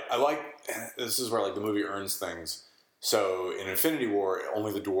 Right. I like this is where like the movie earns things. So in Infinity War,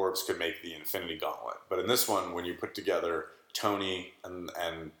 only the dwarves could make the Infinity Gauntlet. But in this one, when you put together Tony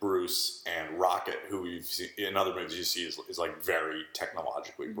and Bruce and Rocket, who we've seen, in other movies you see is like very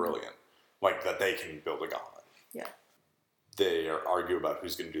technologically brilliant, like that they can build a gauntlet. Yeah. They argue about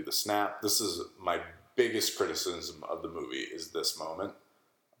who's going to do the snap. This is my biggest criticism of the movie is this moment.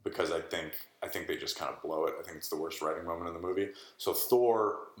 Because I think they just kind of blow it. I think it's the worst writing moment in the movie. So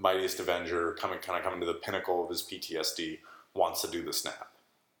Thor, mightiest Avenger, coming to the pinnacle of his PTSD, wants to do the snap,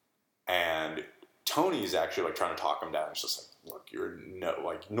 and Tony's actually like trying to talk him down. It's just like,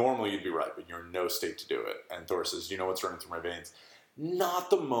 look, normally you'd be right, but you're in no state to do it. And Thor says, you know what's running through my veins? Not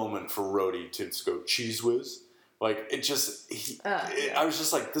the moment for Rhodey to just go cheese whiz. Like it just, I was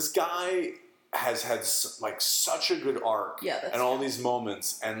just like, this guy has had like such a good arc and all these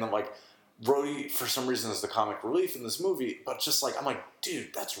moments, and then like Rhodey for some reason is the comic relief in this movie, but just like I'm like,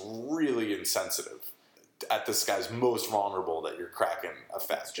 dude, that's really insensitive at this guy's most vulnerable that you're cracking a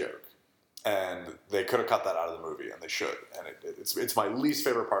fat joke, and they could have cut that out of the movie, and they should, and it's my least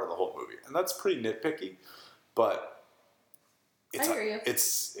favorite part of the whole movie, and that's pretty nitpicky, but I hear you.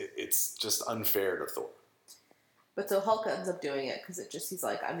 It's just unfair to Thor. But so Hulk ends up doing it because he's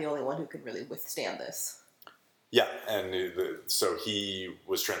like, I'm the only one who can really withstand this. Yeah, and so he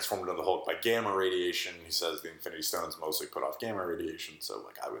was transformed into the Hulk by gamma radiation. He says the Infinity Stones mostly put off gamma radiation, so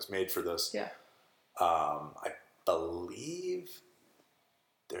like I was made for this. Yeah. I believe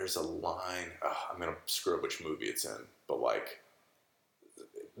there's a line. I'm gonna screw up which movie it's in, but like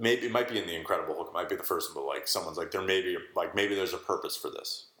maybe it might be in the Incredible Hulk. It might be the first one, but like someone's like maybe there's a purpose for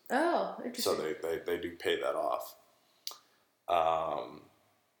this. Oh, interesting. So they do pay that off.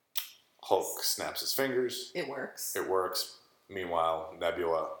 Hulk snaps his fingers. It works. It works. Meanwhile,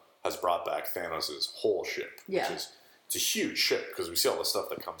 Nebula has brought back Thanos' whole ship. Yeah. It's a huge ship because we see all the stuff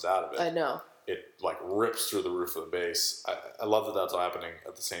that comes out of it. I know. It like rips through the roof of the base. I love that that's all happening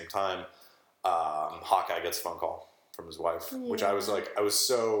at the same time. Hawkeye gets a phone call from his wife, which I was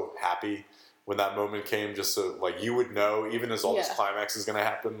so happy when that moment came, just so like you would know, even as all this climax is going to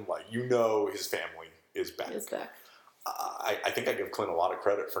happen, like you know his family is back. I think I give Clint a lot of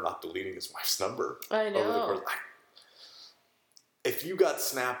credit for not deleting his wife's number. I know. If you got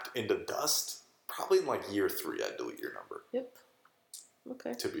snapped into dust, probably in like year 3, I'd delete your number. Yep.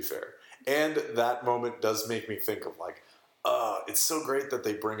 Okay. To be fair. And that moment does make me think of like, it's so great that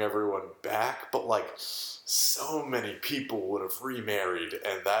they bring everyone back, but like so many people would have remarried,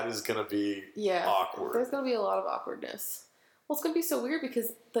 and that is going to be awkward. There's going to be a lot of awkwardness. Well, it's going to be so weird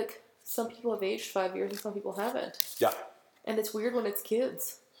because like some people have aged 5 years and some people haven't. Yeah. And it's weird when it's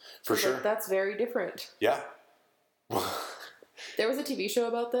kids. For sure. Like, that's very different. Yeah. There was a TV show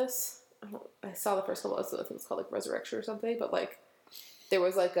about this. I saw the first couple episodes. I think it's called like Resurrection or something. But like, there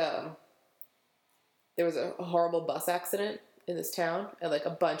was a horrible bus accident in this town, and like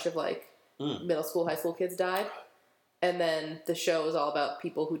a bunch of like middle school, high school kids died. And then the show is all about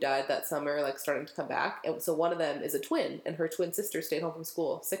people who died that summer, like starting to come back. And so one of them is a twin, and her twin sister stayed home from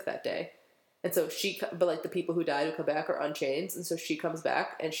school sick that day. And so but like the people who died who come back are unchanged. And so she comes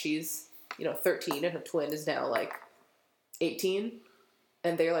back and she's, 13, and her twin is now like 18.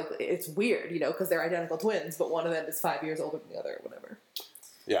 And they're like, it's weird, because they're identical twins, but one of them is 5 years older than the other or whatever.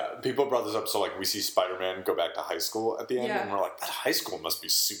 Yeah, people brought this up. So, like, we see Spider-Man go back to high school at the end, and we're like, that high school must be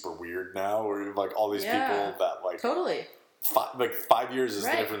super weird now, where like all these people that like totally 5 years is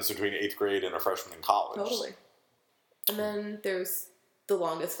the difference between 8th grade and a freshman in college. Totally. And then there's the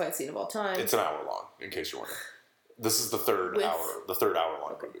longest fight scene of all time. It's an hour long, in case you're wondering. This is the third hour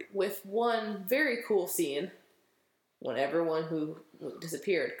long movie. With one very cool scene when everyone who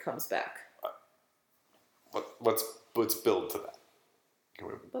disappeared comes back. Let's build to that.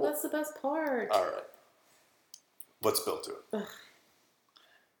 But that's the best part. All right. Let's build to it. Ugh.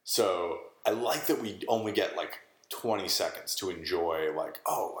 So I like that we only get like 20 seconds to enjoy like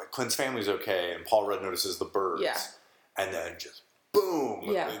Clint's family's okay, and Paul Rudd notices the birds. Yeah. And then just boom.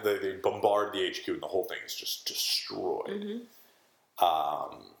 Yeah. They bombard the HQ and the whole thing is just destroyed.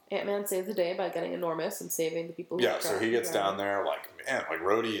 Mm-hmm. Ant-Man saves the day by getting enormous and saving the people who are so he gets down there like, man, like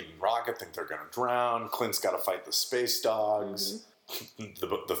Rhodey and Rocket think they're going to drown. Clint's got to fight the space dogs. Mm-hmm.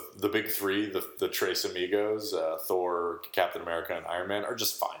 The big three, the Tres Amigos, Thor, Captain America, and Iron Man are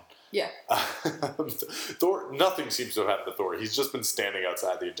just fine. Yeah. Thor, nothing seems to have happened to Thor. He's just been standing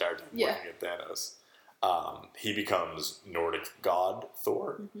outside the entire time looking at Thanos. He becomes Nordic god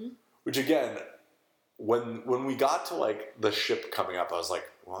Thor, which again, when we got to like the ship coming up, I was like,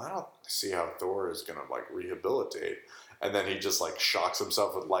 well, I don't see how Thor is gonna like rehabilitate. And then he just like shocks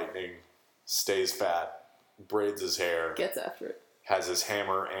himself with lightning, stays fat, braids his hair, gets after it. Has his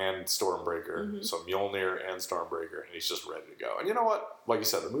hammer and Stormbreaker, so Mjolnir and Stormbreaker, and he's just ready to go. And you know what? Like you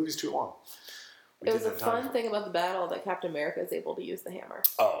said, the movie's too long. It was a fun thing about the battle that Captain America is able to use the hammer.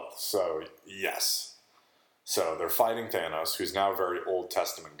 Oh, so yes. So they're fighting Thanos, who's now a very Old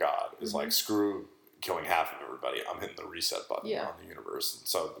Testament god, is like, screw killing half of everybody. I'm hitting the reset button on the universe. And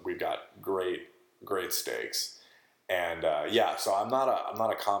so we've got great stakes. And so I'm not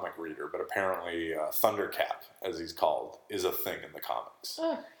a comic reader, but apparently Thundercap, as he's called, is a thing in the comics.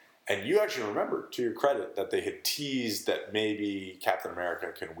 And you actually remember, to your credit, that they had teased that maybe Captain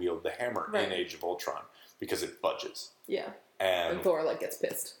America can wield the hammer in Age of Ultron because it budges. Yeah. And Thor gets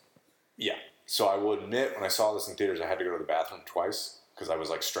pissed. Yeah. So I will admit, when I saw this in theaters, I had to go to the bathroom twice because I was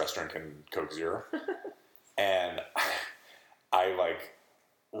like stress drinking Coke Zero, and I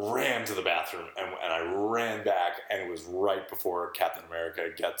ran to the bathroom and I ran back, and it was right before Captain America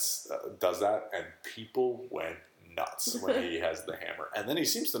does that, and people went nuts when he has the hammer. And then he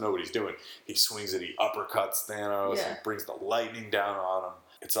seems to know what he's doing. He swings it, he uppercuts Thanos, he brings the lightning down on him.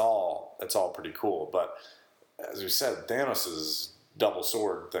 It's all pretty cool. But as we said, Thanos' double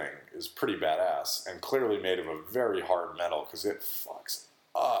sword thing is pretty badass and clearly made of a very hard metal because it fucks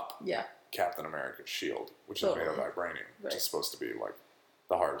up Captain America's shield, which is made of vibranium, which is supposed to be like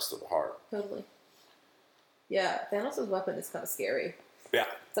the hardest of the hard. Totally. Yeah, Thanos' weapon is kind of scary. Yeah.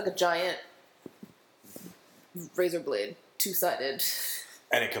 It's like a giant razor blade, two-sided.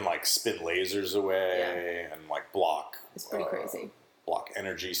 And it can spin lasers away and block. It's pretty crazy. Block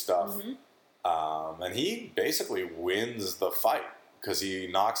energy stuff. And he basically wins the fight because he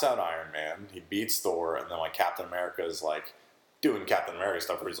knocks out Iron Man, he beats Thor, and then like Captain America is like doing Captain America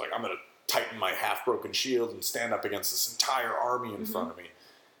stuff where he's like, I'm gonna tighten my half-broken shield and stand up against this entire army in front of me.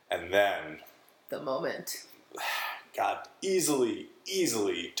 And then the moment. God, easily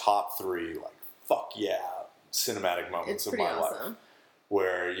top 3, like, fuck yeah, cinematic moments of my life.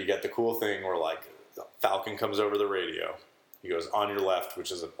 Where you get the cool thing where, like, Falcon comes over the radio. He goes, on your left,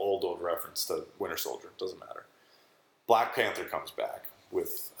 which is an old reference to Winter Soldier. Doesn't matter. Black Panther comes back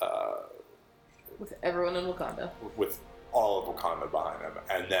with everyone in Wakanda. With all of Wakanda behind him.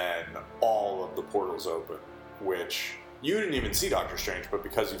 And then all of the portals open, which you didn't even see Doctor Strange, but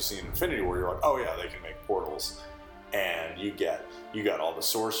because you've seen Infinity War, you're like, oh yeah, they can make portals. And you got all the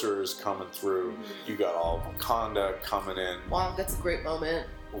sorcerers coming through. You got all of Wakanda coming in. Wong gets a great moment.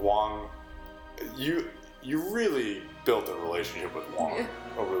 Wong, you really built a relationship with Wong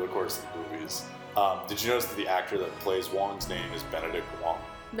over the course of the movies. Did you notice that the actor that plays Wong's name is Benedict Wong?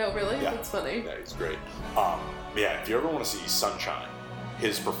 No, really? Yeah. That's funny. Yeah, he's great. If you ever want to see Sunshine,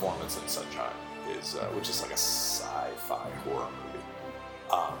 his performance in Sunshine is, which is like a sci-fi horror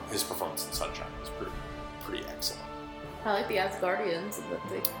movie. His performance in Sunshine is pretty excellent. I like the Asgardians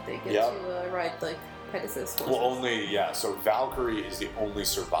that they get to ride like Pegasus horses. Well, so Valkyrie is the only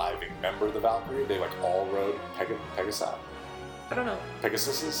surviving member of the Valkyrie. They like all rode Pegasus. I don't know.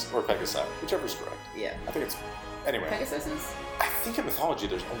 Pegasuses or Pegasus, whichever's correct. Yeah. I think it's anyway. Pegasuses? I think in mythology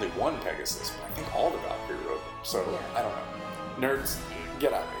there's only one Pegasus, but I think all the Valkyrie rode them. So I don't know. Nerds,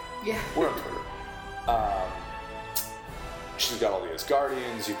 get at me. Yeah. We're on Twitter. She's got all the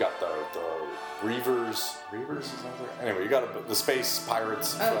Asgardians. You've got the Reavers. Reavers is that there? Anyway, you got the space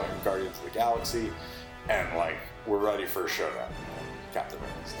pirates from Guardians of the Galaxy, and like we're ready for a showdown. Captain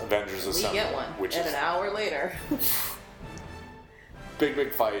America, Avengers Assemble. We get one, which is an hour later.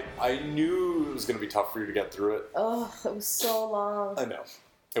 big fight. I knew it was going to be tough for you to get through it. Oh, it was so long. I know.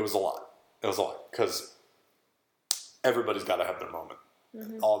 It was a lot. Because everybody's got to have their moment.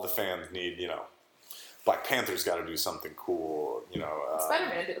 All the fans need, Black Panther's got to do something cool,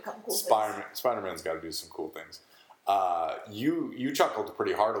 Spider-Man did a couple cool things. Spider-Man's got to do some cool things. You chuckled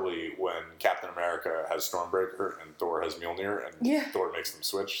pretty heartily when Captain America has Stormbreaker and Thor has Mjolnir, and Thor makes them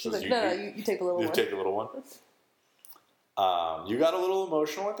switch. Says, you take a little one. You take a little one. You got a little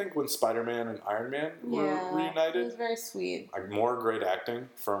emotional, I think, when Spider-Man and Iron Man were reunited. It was very sweet. More great acting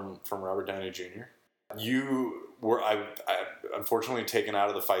from Robert Downey Jr. You were, I unfortunately taken out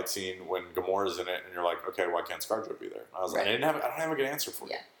of the fight scene when Gamora's in it, and you're like, okay, why can't ScarJo be there? And I was like, I don't have a good answer for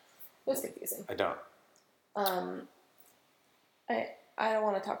you. Yeah, it was confusing. I don't. I don't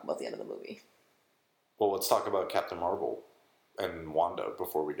want to talk about the end of the movie. Well, let's talk about Captain Marvel and Wanda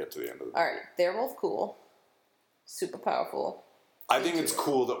before we get to the end of the movie. All right, they're both cool, super powerful. I think it's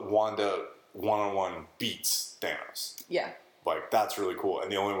cool that Wanda one-on-one beats Thanos. Yeah. Like, that's really cool.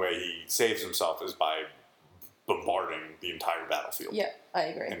 And the only way he saves himself is by bombarding the entire battlefield. Yeah, I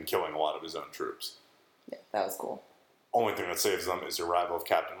agree. And killing a lot of his own troops. Yeah, that was cool. Only thing that saves them is the arrival of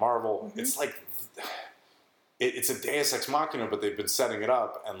Captain Marvel. It's like, it's a Deus Ex Machina, but they've been setting it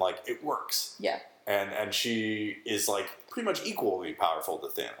up, and like, it works. Yeah. And she is like pretty much equally powerful to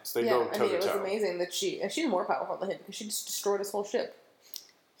Thanos. They go toe to toe. It was amazing that she's more powerful than him because she just destroyed his whole ship.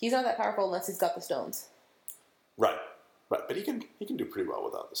 He's not that powerful unless he's got the stones. Right. But he can do pretty well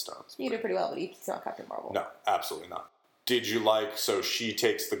without the stones. He can do pretty well, but he's not Captain Marvel. No, absolutely not. Did you so she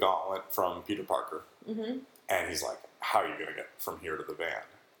takes the gauntlet from Peter Parker, and he's like, how are you going to get from here to the van?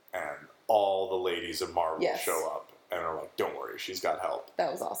 And all the ladies of Marvel show up and are like, don't worry, she's got help.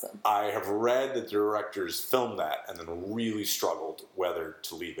 That was awesome. I have read that the directors filmed that and then really struggled whether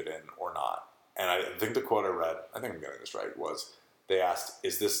to leave it in or not. And I think the quote I read, I think I'm getting this right, was they asked,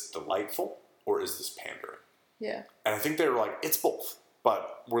 is this delightful or is this pandering? Yeah. And I think they were like, it's both,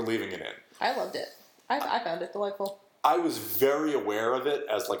 but we're leaving it in. I loved it. I found it delightful. I was very aware of it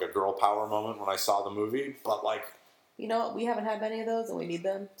as like a girl power moment when I saw the movie, but like... You know what? We haven't had many of those and we need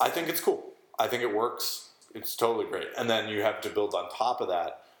them. I think it's cool. I think it works. It's totally great. And then you have to build on top of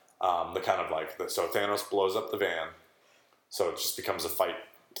that the kind of like... So Thanos blows up the van, so it just becomes a fight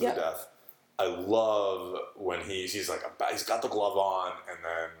to the death. I love when he's like, he's got the glove on, and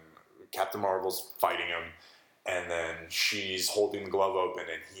then Captain Marvel's fighting him, and then she's holding the glove open,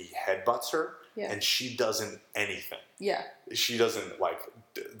 and he headbutts her, and she doesn't anything. Yeah. She doesn't, like,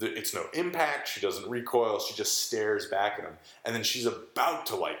 it's no impact, she doesn't recoil, she just stares back at him, and then she's about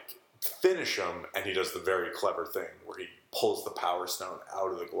to, like, finish him, and he does the very clever thing where he pulls the Power Stone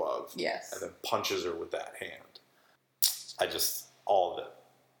out of the glove, and then punches her with that hand. All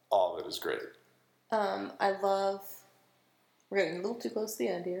of it is great. I love... We're getting a little too close to the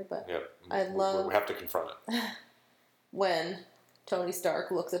end here, but I love... We have to confront it. When Tony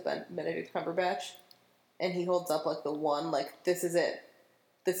Stark looks at Benedict Cumberbatch, and he holds up, like, the one, like, this is it.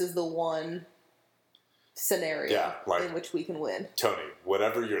 This is the one scenario in which we can win. Tony,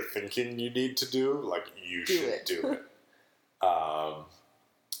 whatever you're thinking you need to do, like, you should do it.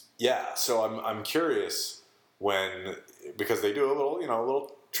 So I'm curious because they do a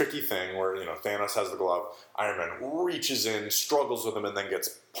little tricky thing where, Thanos has the glove, Iron Man reaches in, struggles with him, and then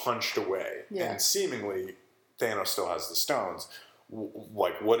gets punched away. Yeah. And seemingly, Thanos still has the stones.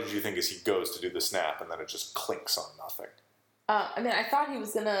 Like, what did you think as he goes to do the snap, and then it just clinks on nothing? I thought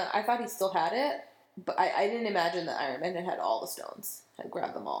he still had it, but I didn't imagine that Iron Man had all the stones. Had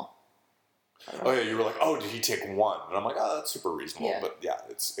grabbed them all. Oh yeah, you were like, oh, did he take one? And I'm like, oh, that's super reasonable. Yeah. But yeah,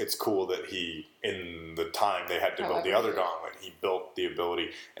 it's cool that he, in the time they had to build the other gauntlet, he built the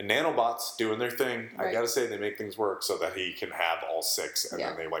ability. And nanobots doing their thing. Right. I gotta say, they make things work so that he can have all 6, and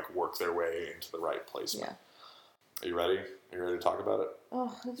then they like work their way into the right placement. Yeah. Are you ready? Are you ready to talk about it?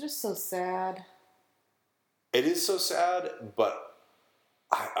 Oh, it's just so sad. It is so sad, but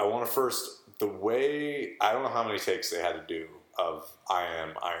I want to first, I don't know how many takes they had to do of I Am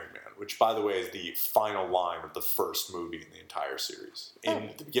Iron Man, which, by the way, is the final line of the first movie in the entire series.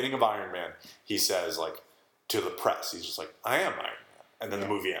 In the beginning of Iron Man, he says, like, to the press, he's just like, I am Iron Man. And then the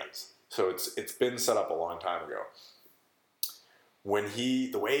movie ends. So it's been set up a long time ago.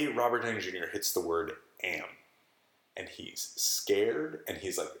 The way Robert Downey Jr. hits the word am, and he's scared, and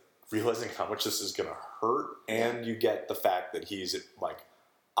he's, like, realizing how much this is going to hurt, and you get the fact that he's, like,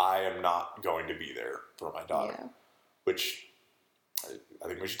 I am not going to be there for my daughter. Which, I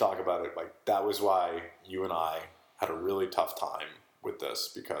think we should talk about it. Like, that was why you and I had a really tough time with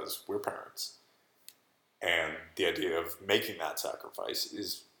this, because we're parents. And the idea of making that sacrifice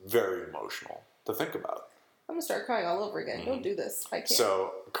is very emotional to think about. I'm going to start crying all over again. Mm-hmm. Don't do this. I can't.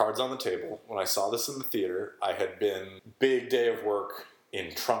 So, cards on the table. When I saw this in the theater, I had been big day of work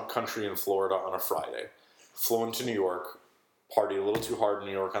in Trump country in Florida on a Friday. Flown to New York, party a little too hard in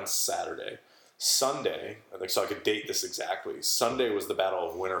New York on Saturday. Sunday, so I could date this exactly, Sunday was the Battle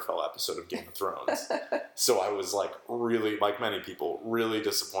of Winterfell episode of Game of Thrones. So I was, like, really, like many people, really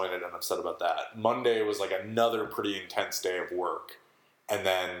disappointed and upset about that. Monday was, like, another pretty intense day of work. And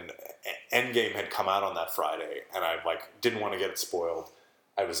then Endgame had come out on that Friday, and I, like, didn't want to get it spoiled.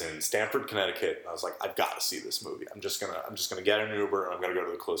 I was in Stamford, Connecticut, and I was like, I've got to see this movie. I'm just gonna get an Uber, and I'm gonna go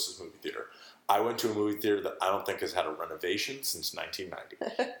to the closest movie theater. I went to a movie theater that I don't think has had a renovation since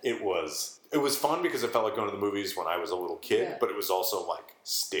 1990. It was fun because it felt like going to the movies when I was a little kid, but it was also, like,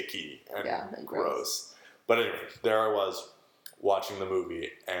 sticky and gross. But anyway, there I was watching the movie,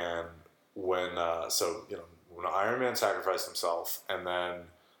 and when Iron Man sacrificed himself, and then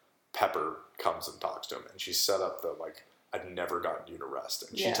Pepper comes and talks to him, and she set up the, like, I've never gotten you to rest,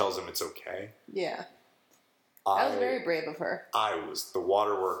 and she tells him it's okay. Yeah. That was very brave of her. The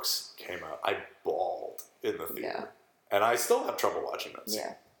waterworks came out. I bawled in the theater. Yeah. And I still have trouble watching that scene.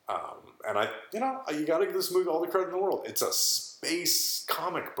 Yeah. And you gotta give this movie all the credit in the world. It's a space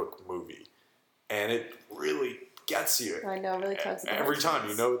comic book movie. And it really gets you. I know, really tugs at the every time.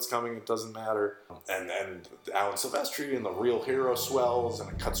 You know it's coming, it doesn't matter. And Alan Silvestri and the real hero swells, and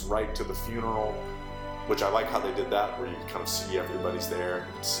it cuts right to the funeral. Which I like how they did that, where you kind of see everybody's there, and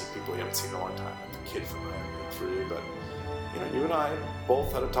you can see people you haven't seen in a long time, like the kid from Iron Man 3, but, you and I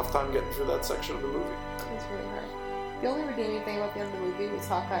both had a tough time getting through that section of the movie. It was really hard. The only redeeming thing about the end of the movie was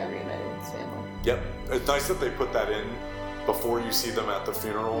Hawkeye reunited with his family. Yep. It's nice that they put that in before you see them at the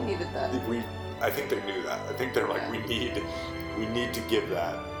funeral. We needed that. I think they knew that. I think they're like, we need to give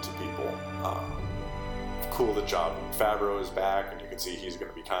that to people. Cool that Jon Favreau is back, and you can see he's going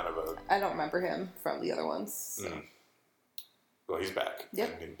to be kind of a... I don't remember him from the other ones. So. Well, he's back.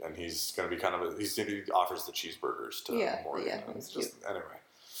 Yep. And he's going to be kind of he offers the cheeseburgers to Morgan. Yeah, it's just, anyway.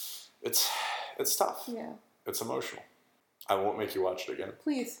 It's tough. Yeah. It's emotional. I won't make you watch it again.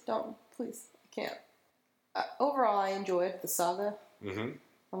 Please, don't. Please. I can't. Overall, I enjoyed the saga. Mm-hmm.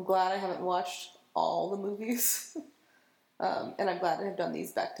 I'm glad I haven't watched all the movies. And I'm glad I have done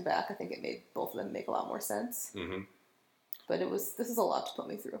these back to back. I think it made both of them make a lot more sense. Mm-hmm. But this is a lot to put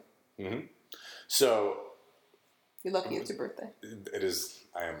me through. Mm-hmm. So you're lucky it's your birthday. It is.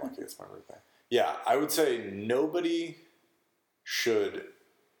 I am lucky it's my birthday. Yeah, I would say nobody should.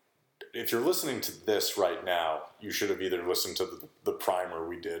 If you're listening to this right now, you should have either listened to the primer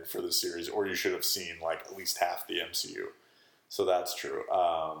we did for the series, or you should have seen, like, at least half the MCU. So that's true.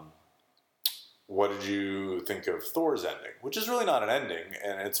 What did you think of Thor's ending? Which is really not an ending,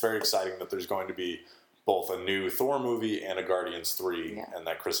 and it's very exciting that there's going to be both a new Thor movie and a Guardians 3, and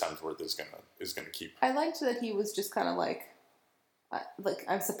that Chris Hemsworth is gonna keep. I liked that he was just kind of like,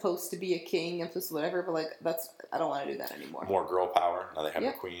 I'm supposed to be a king, I'm supposed to whatever, but like I don't want to do that anymore. More girl power. Now they have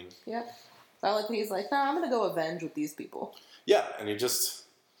Yep. a queen. Yep. I like that he's like, nah, I'm gonna go avenge with these people. Yeah, and he just,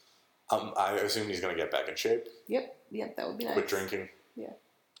 I assume he's going to get back in shape. Yep, that would be nice. Quit drinking. Yeah.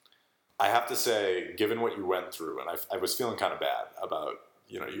 I have to say, given what you went through, and I was feeling kind of bad about,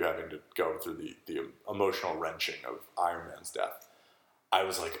 you having to go through the emotional wrenching of Iron Man's death. I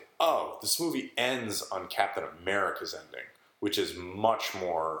was like, oh, this movie ends on Captain America's ending, which is much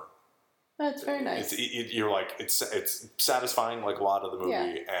more. That's very nice. You're like, it's satisfying like a lot of the movie.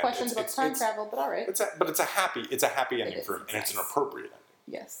 Yeah. And Questions about time travel, but all right. But it's a happy ending for him, and it's an appropriate ending.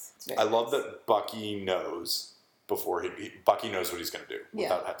 Yes. I love that Bucky knows before Bucky knows what he's going to do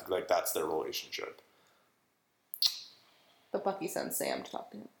without having to, like, that's their relationship. But Bucky sends Sam to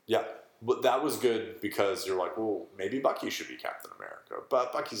talk to him. Yeah, but that was good because you're like, well, maybe Bucky should be Captain America,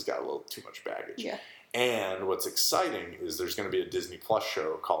 but Bucky's got a little too much baggage. Yeah. And what's exciting is there's going to be a Disney Plus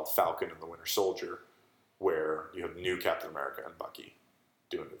show called Falcon and the Winter Soldier, where you have new Captain America and Bucky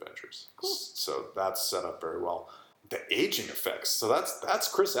doing Avengers. Cool. So that's set up very well. The aging effects. So that's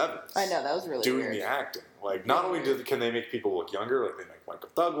Chris Evans. I know, that was really doing weird. the acting. Like, not only can they make people look younger, like they make Michael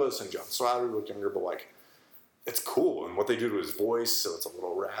Douglas and John Slattery look younger, but like, it's cool. And what they do to his voice, so it's a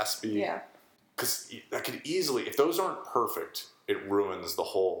little raspy. Yeah. Because that could easily, if those aren't perfect, it ruins the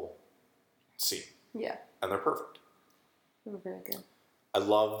whole scene. Yeah. And they're perfect. They were very good. I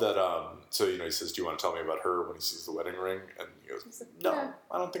love that, so, he says, do you want to tell me about her when he sees the wedding ring? And he goes, no, yeah.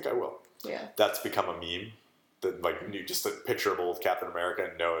 I don't think I will. Yeah. That's become a meme. That, like, you just a picture of old Captain America,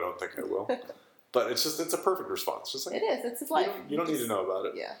 and no, I don't think I will. But it's a perfect response. Just like, it is. It's his life. You don't need to know about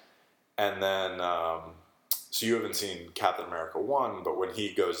it. Yeah. And then, so you haven't seen Captain America 1, but when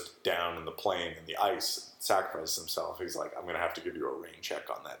he goes down in the plane in the ice, sacrifices himself, he's like, I'm going to have to give you a rain check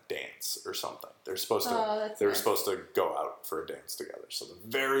on that dance or something. They're supposed to, were supposed to go out for a dance together. So the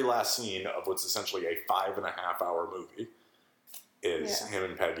very last scene of what's essentially a 5.5-hour movie is him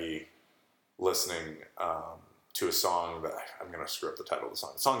and Peggy listening to a song that, I'm going to screw up the title of the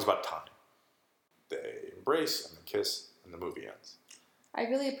song. The song's about time. They embrace and then kiss, and the movie ends. I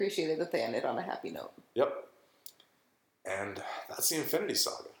really appreciated that they ended on a happy note. Yep. And that's the Infinity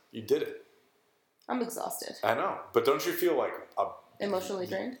Saga. You did it. I'm exhausted. I know. But don't you feel like... emotionally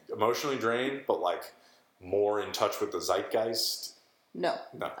drained? Emotionally drained, but like more in touch with the zeitgeist? No.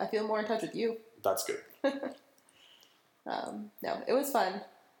 No. I feel more in touch with you. That's good. No, it was fun.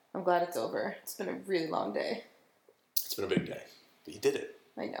 I'm glad it's over. It's been a really long day. It's been a big day. But you did it.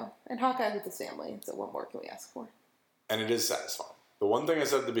 I know. And Hawkeye's with his family, so what more can we ask for? And it is satisfying. The one thing I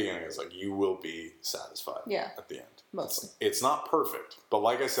said at the beginning is, like, you will be satisfied at the end. Mostly. It's not perfect, but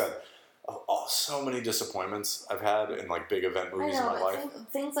like I said, so many disappointments I've had in, like, big event movies in my life.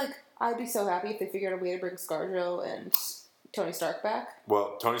 Things like, I'd be so happy if they figured out a way to bring ScarJo and Tony Stark back.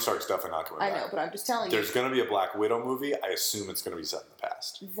 Well, Tony Stark's definitely not coming back. I know, but I'm just telling you. There's going to be a Black Widow movie. I assume it's going to be set in the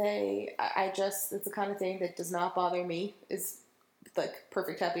past. It's the kind of thing that does not bother me, is, like,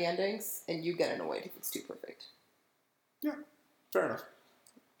 perfect happy endings, and you get annoyed if it's too perfect. Yeah, fair enough.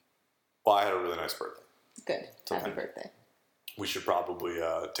 Well, I had a really nice birthday. Good. Happy birthday. We should probably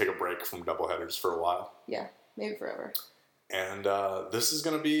take a break from doubleheaders for a while. Yeah, maybe forever. And this is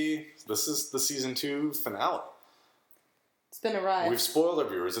the season 2 finale. It's been a ride. We've spoiled our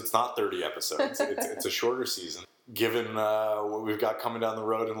viewers. It's not 30 episodes. It's a shorter season. Given what we've got coming down the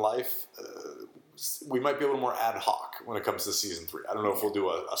road in life, we might be a little more ad hoc when it comes to season 3. I don't know if we'll do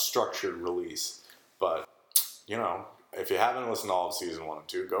a structured release, but, if you haven't listened to all of season 1 and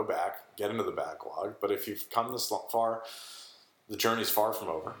 2, go back, get into the backlog. But if you've come this far, the journey's far from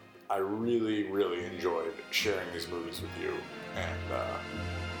over. I really, really enjoyed sharing these movies with you, and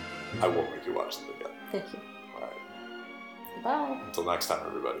I won't make you watch them again. Thank you. All right. Bye. Until next time,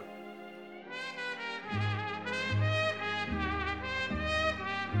 everybody.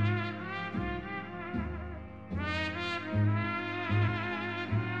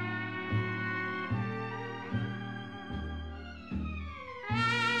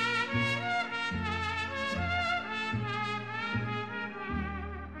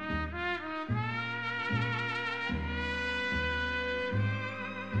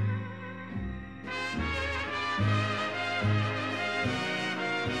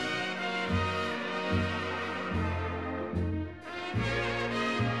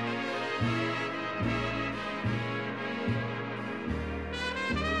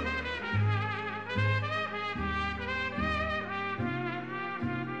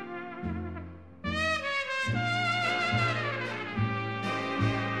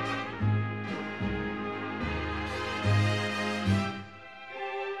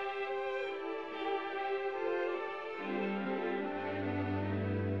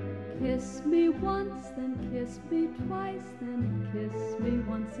 Kiss me once, then kiss me twice, then kiss me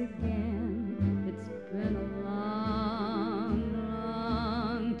once again. It's been a long,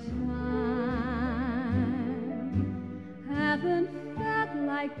 long time. Haven't felt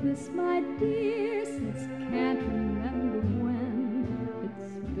like this, my dear, since can't remember when. It's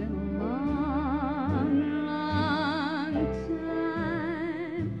been a long, long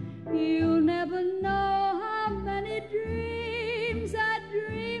time. You'll never know how many dreams I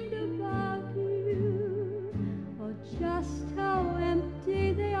dreamed about you, or just how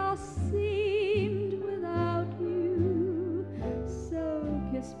empty they all seemed without you. So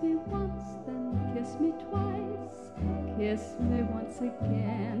kiss me once, then kiss me twice, kiss me once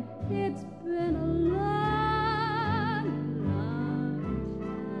again. It's been a long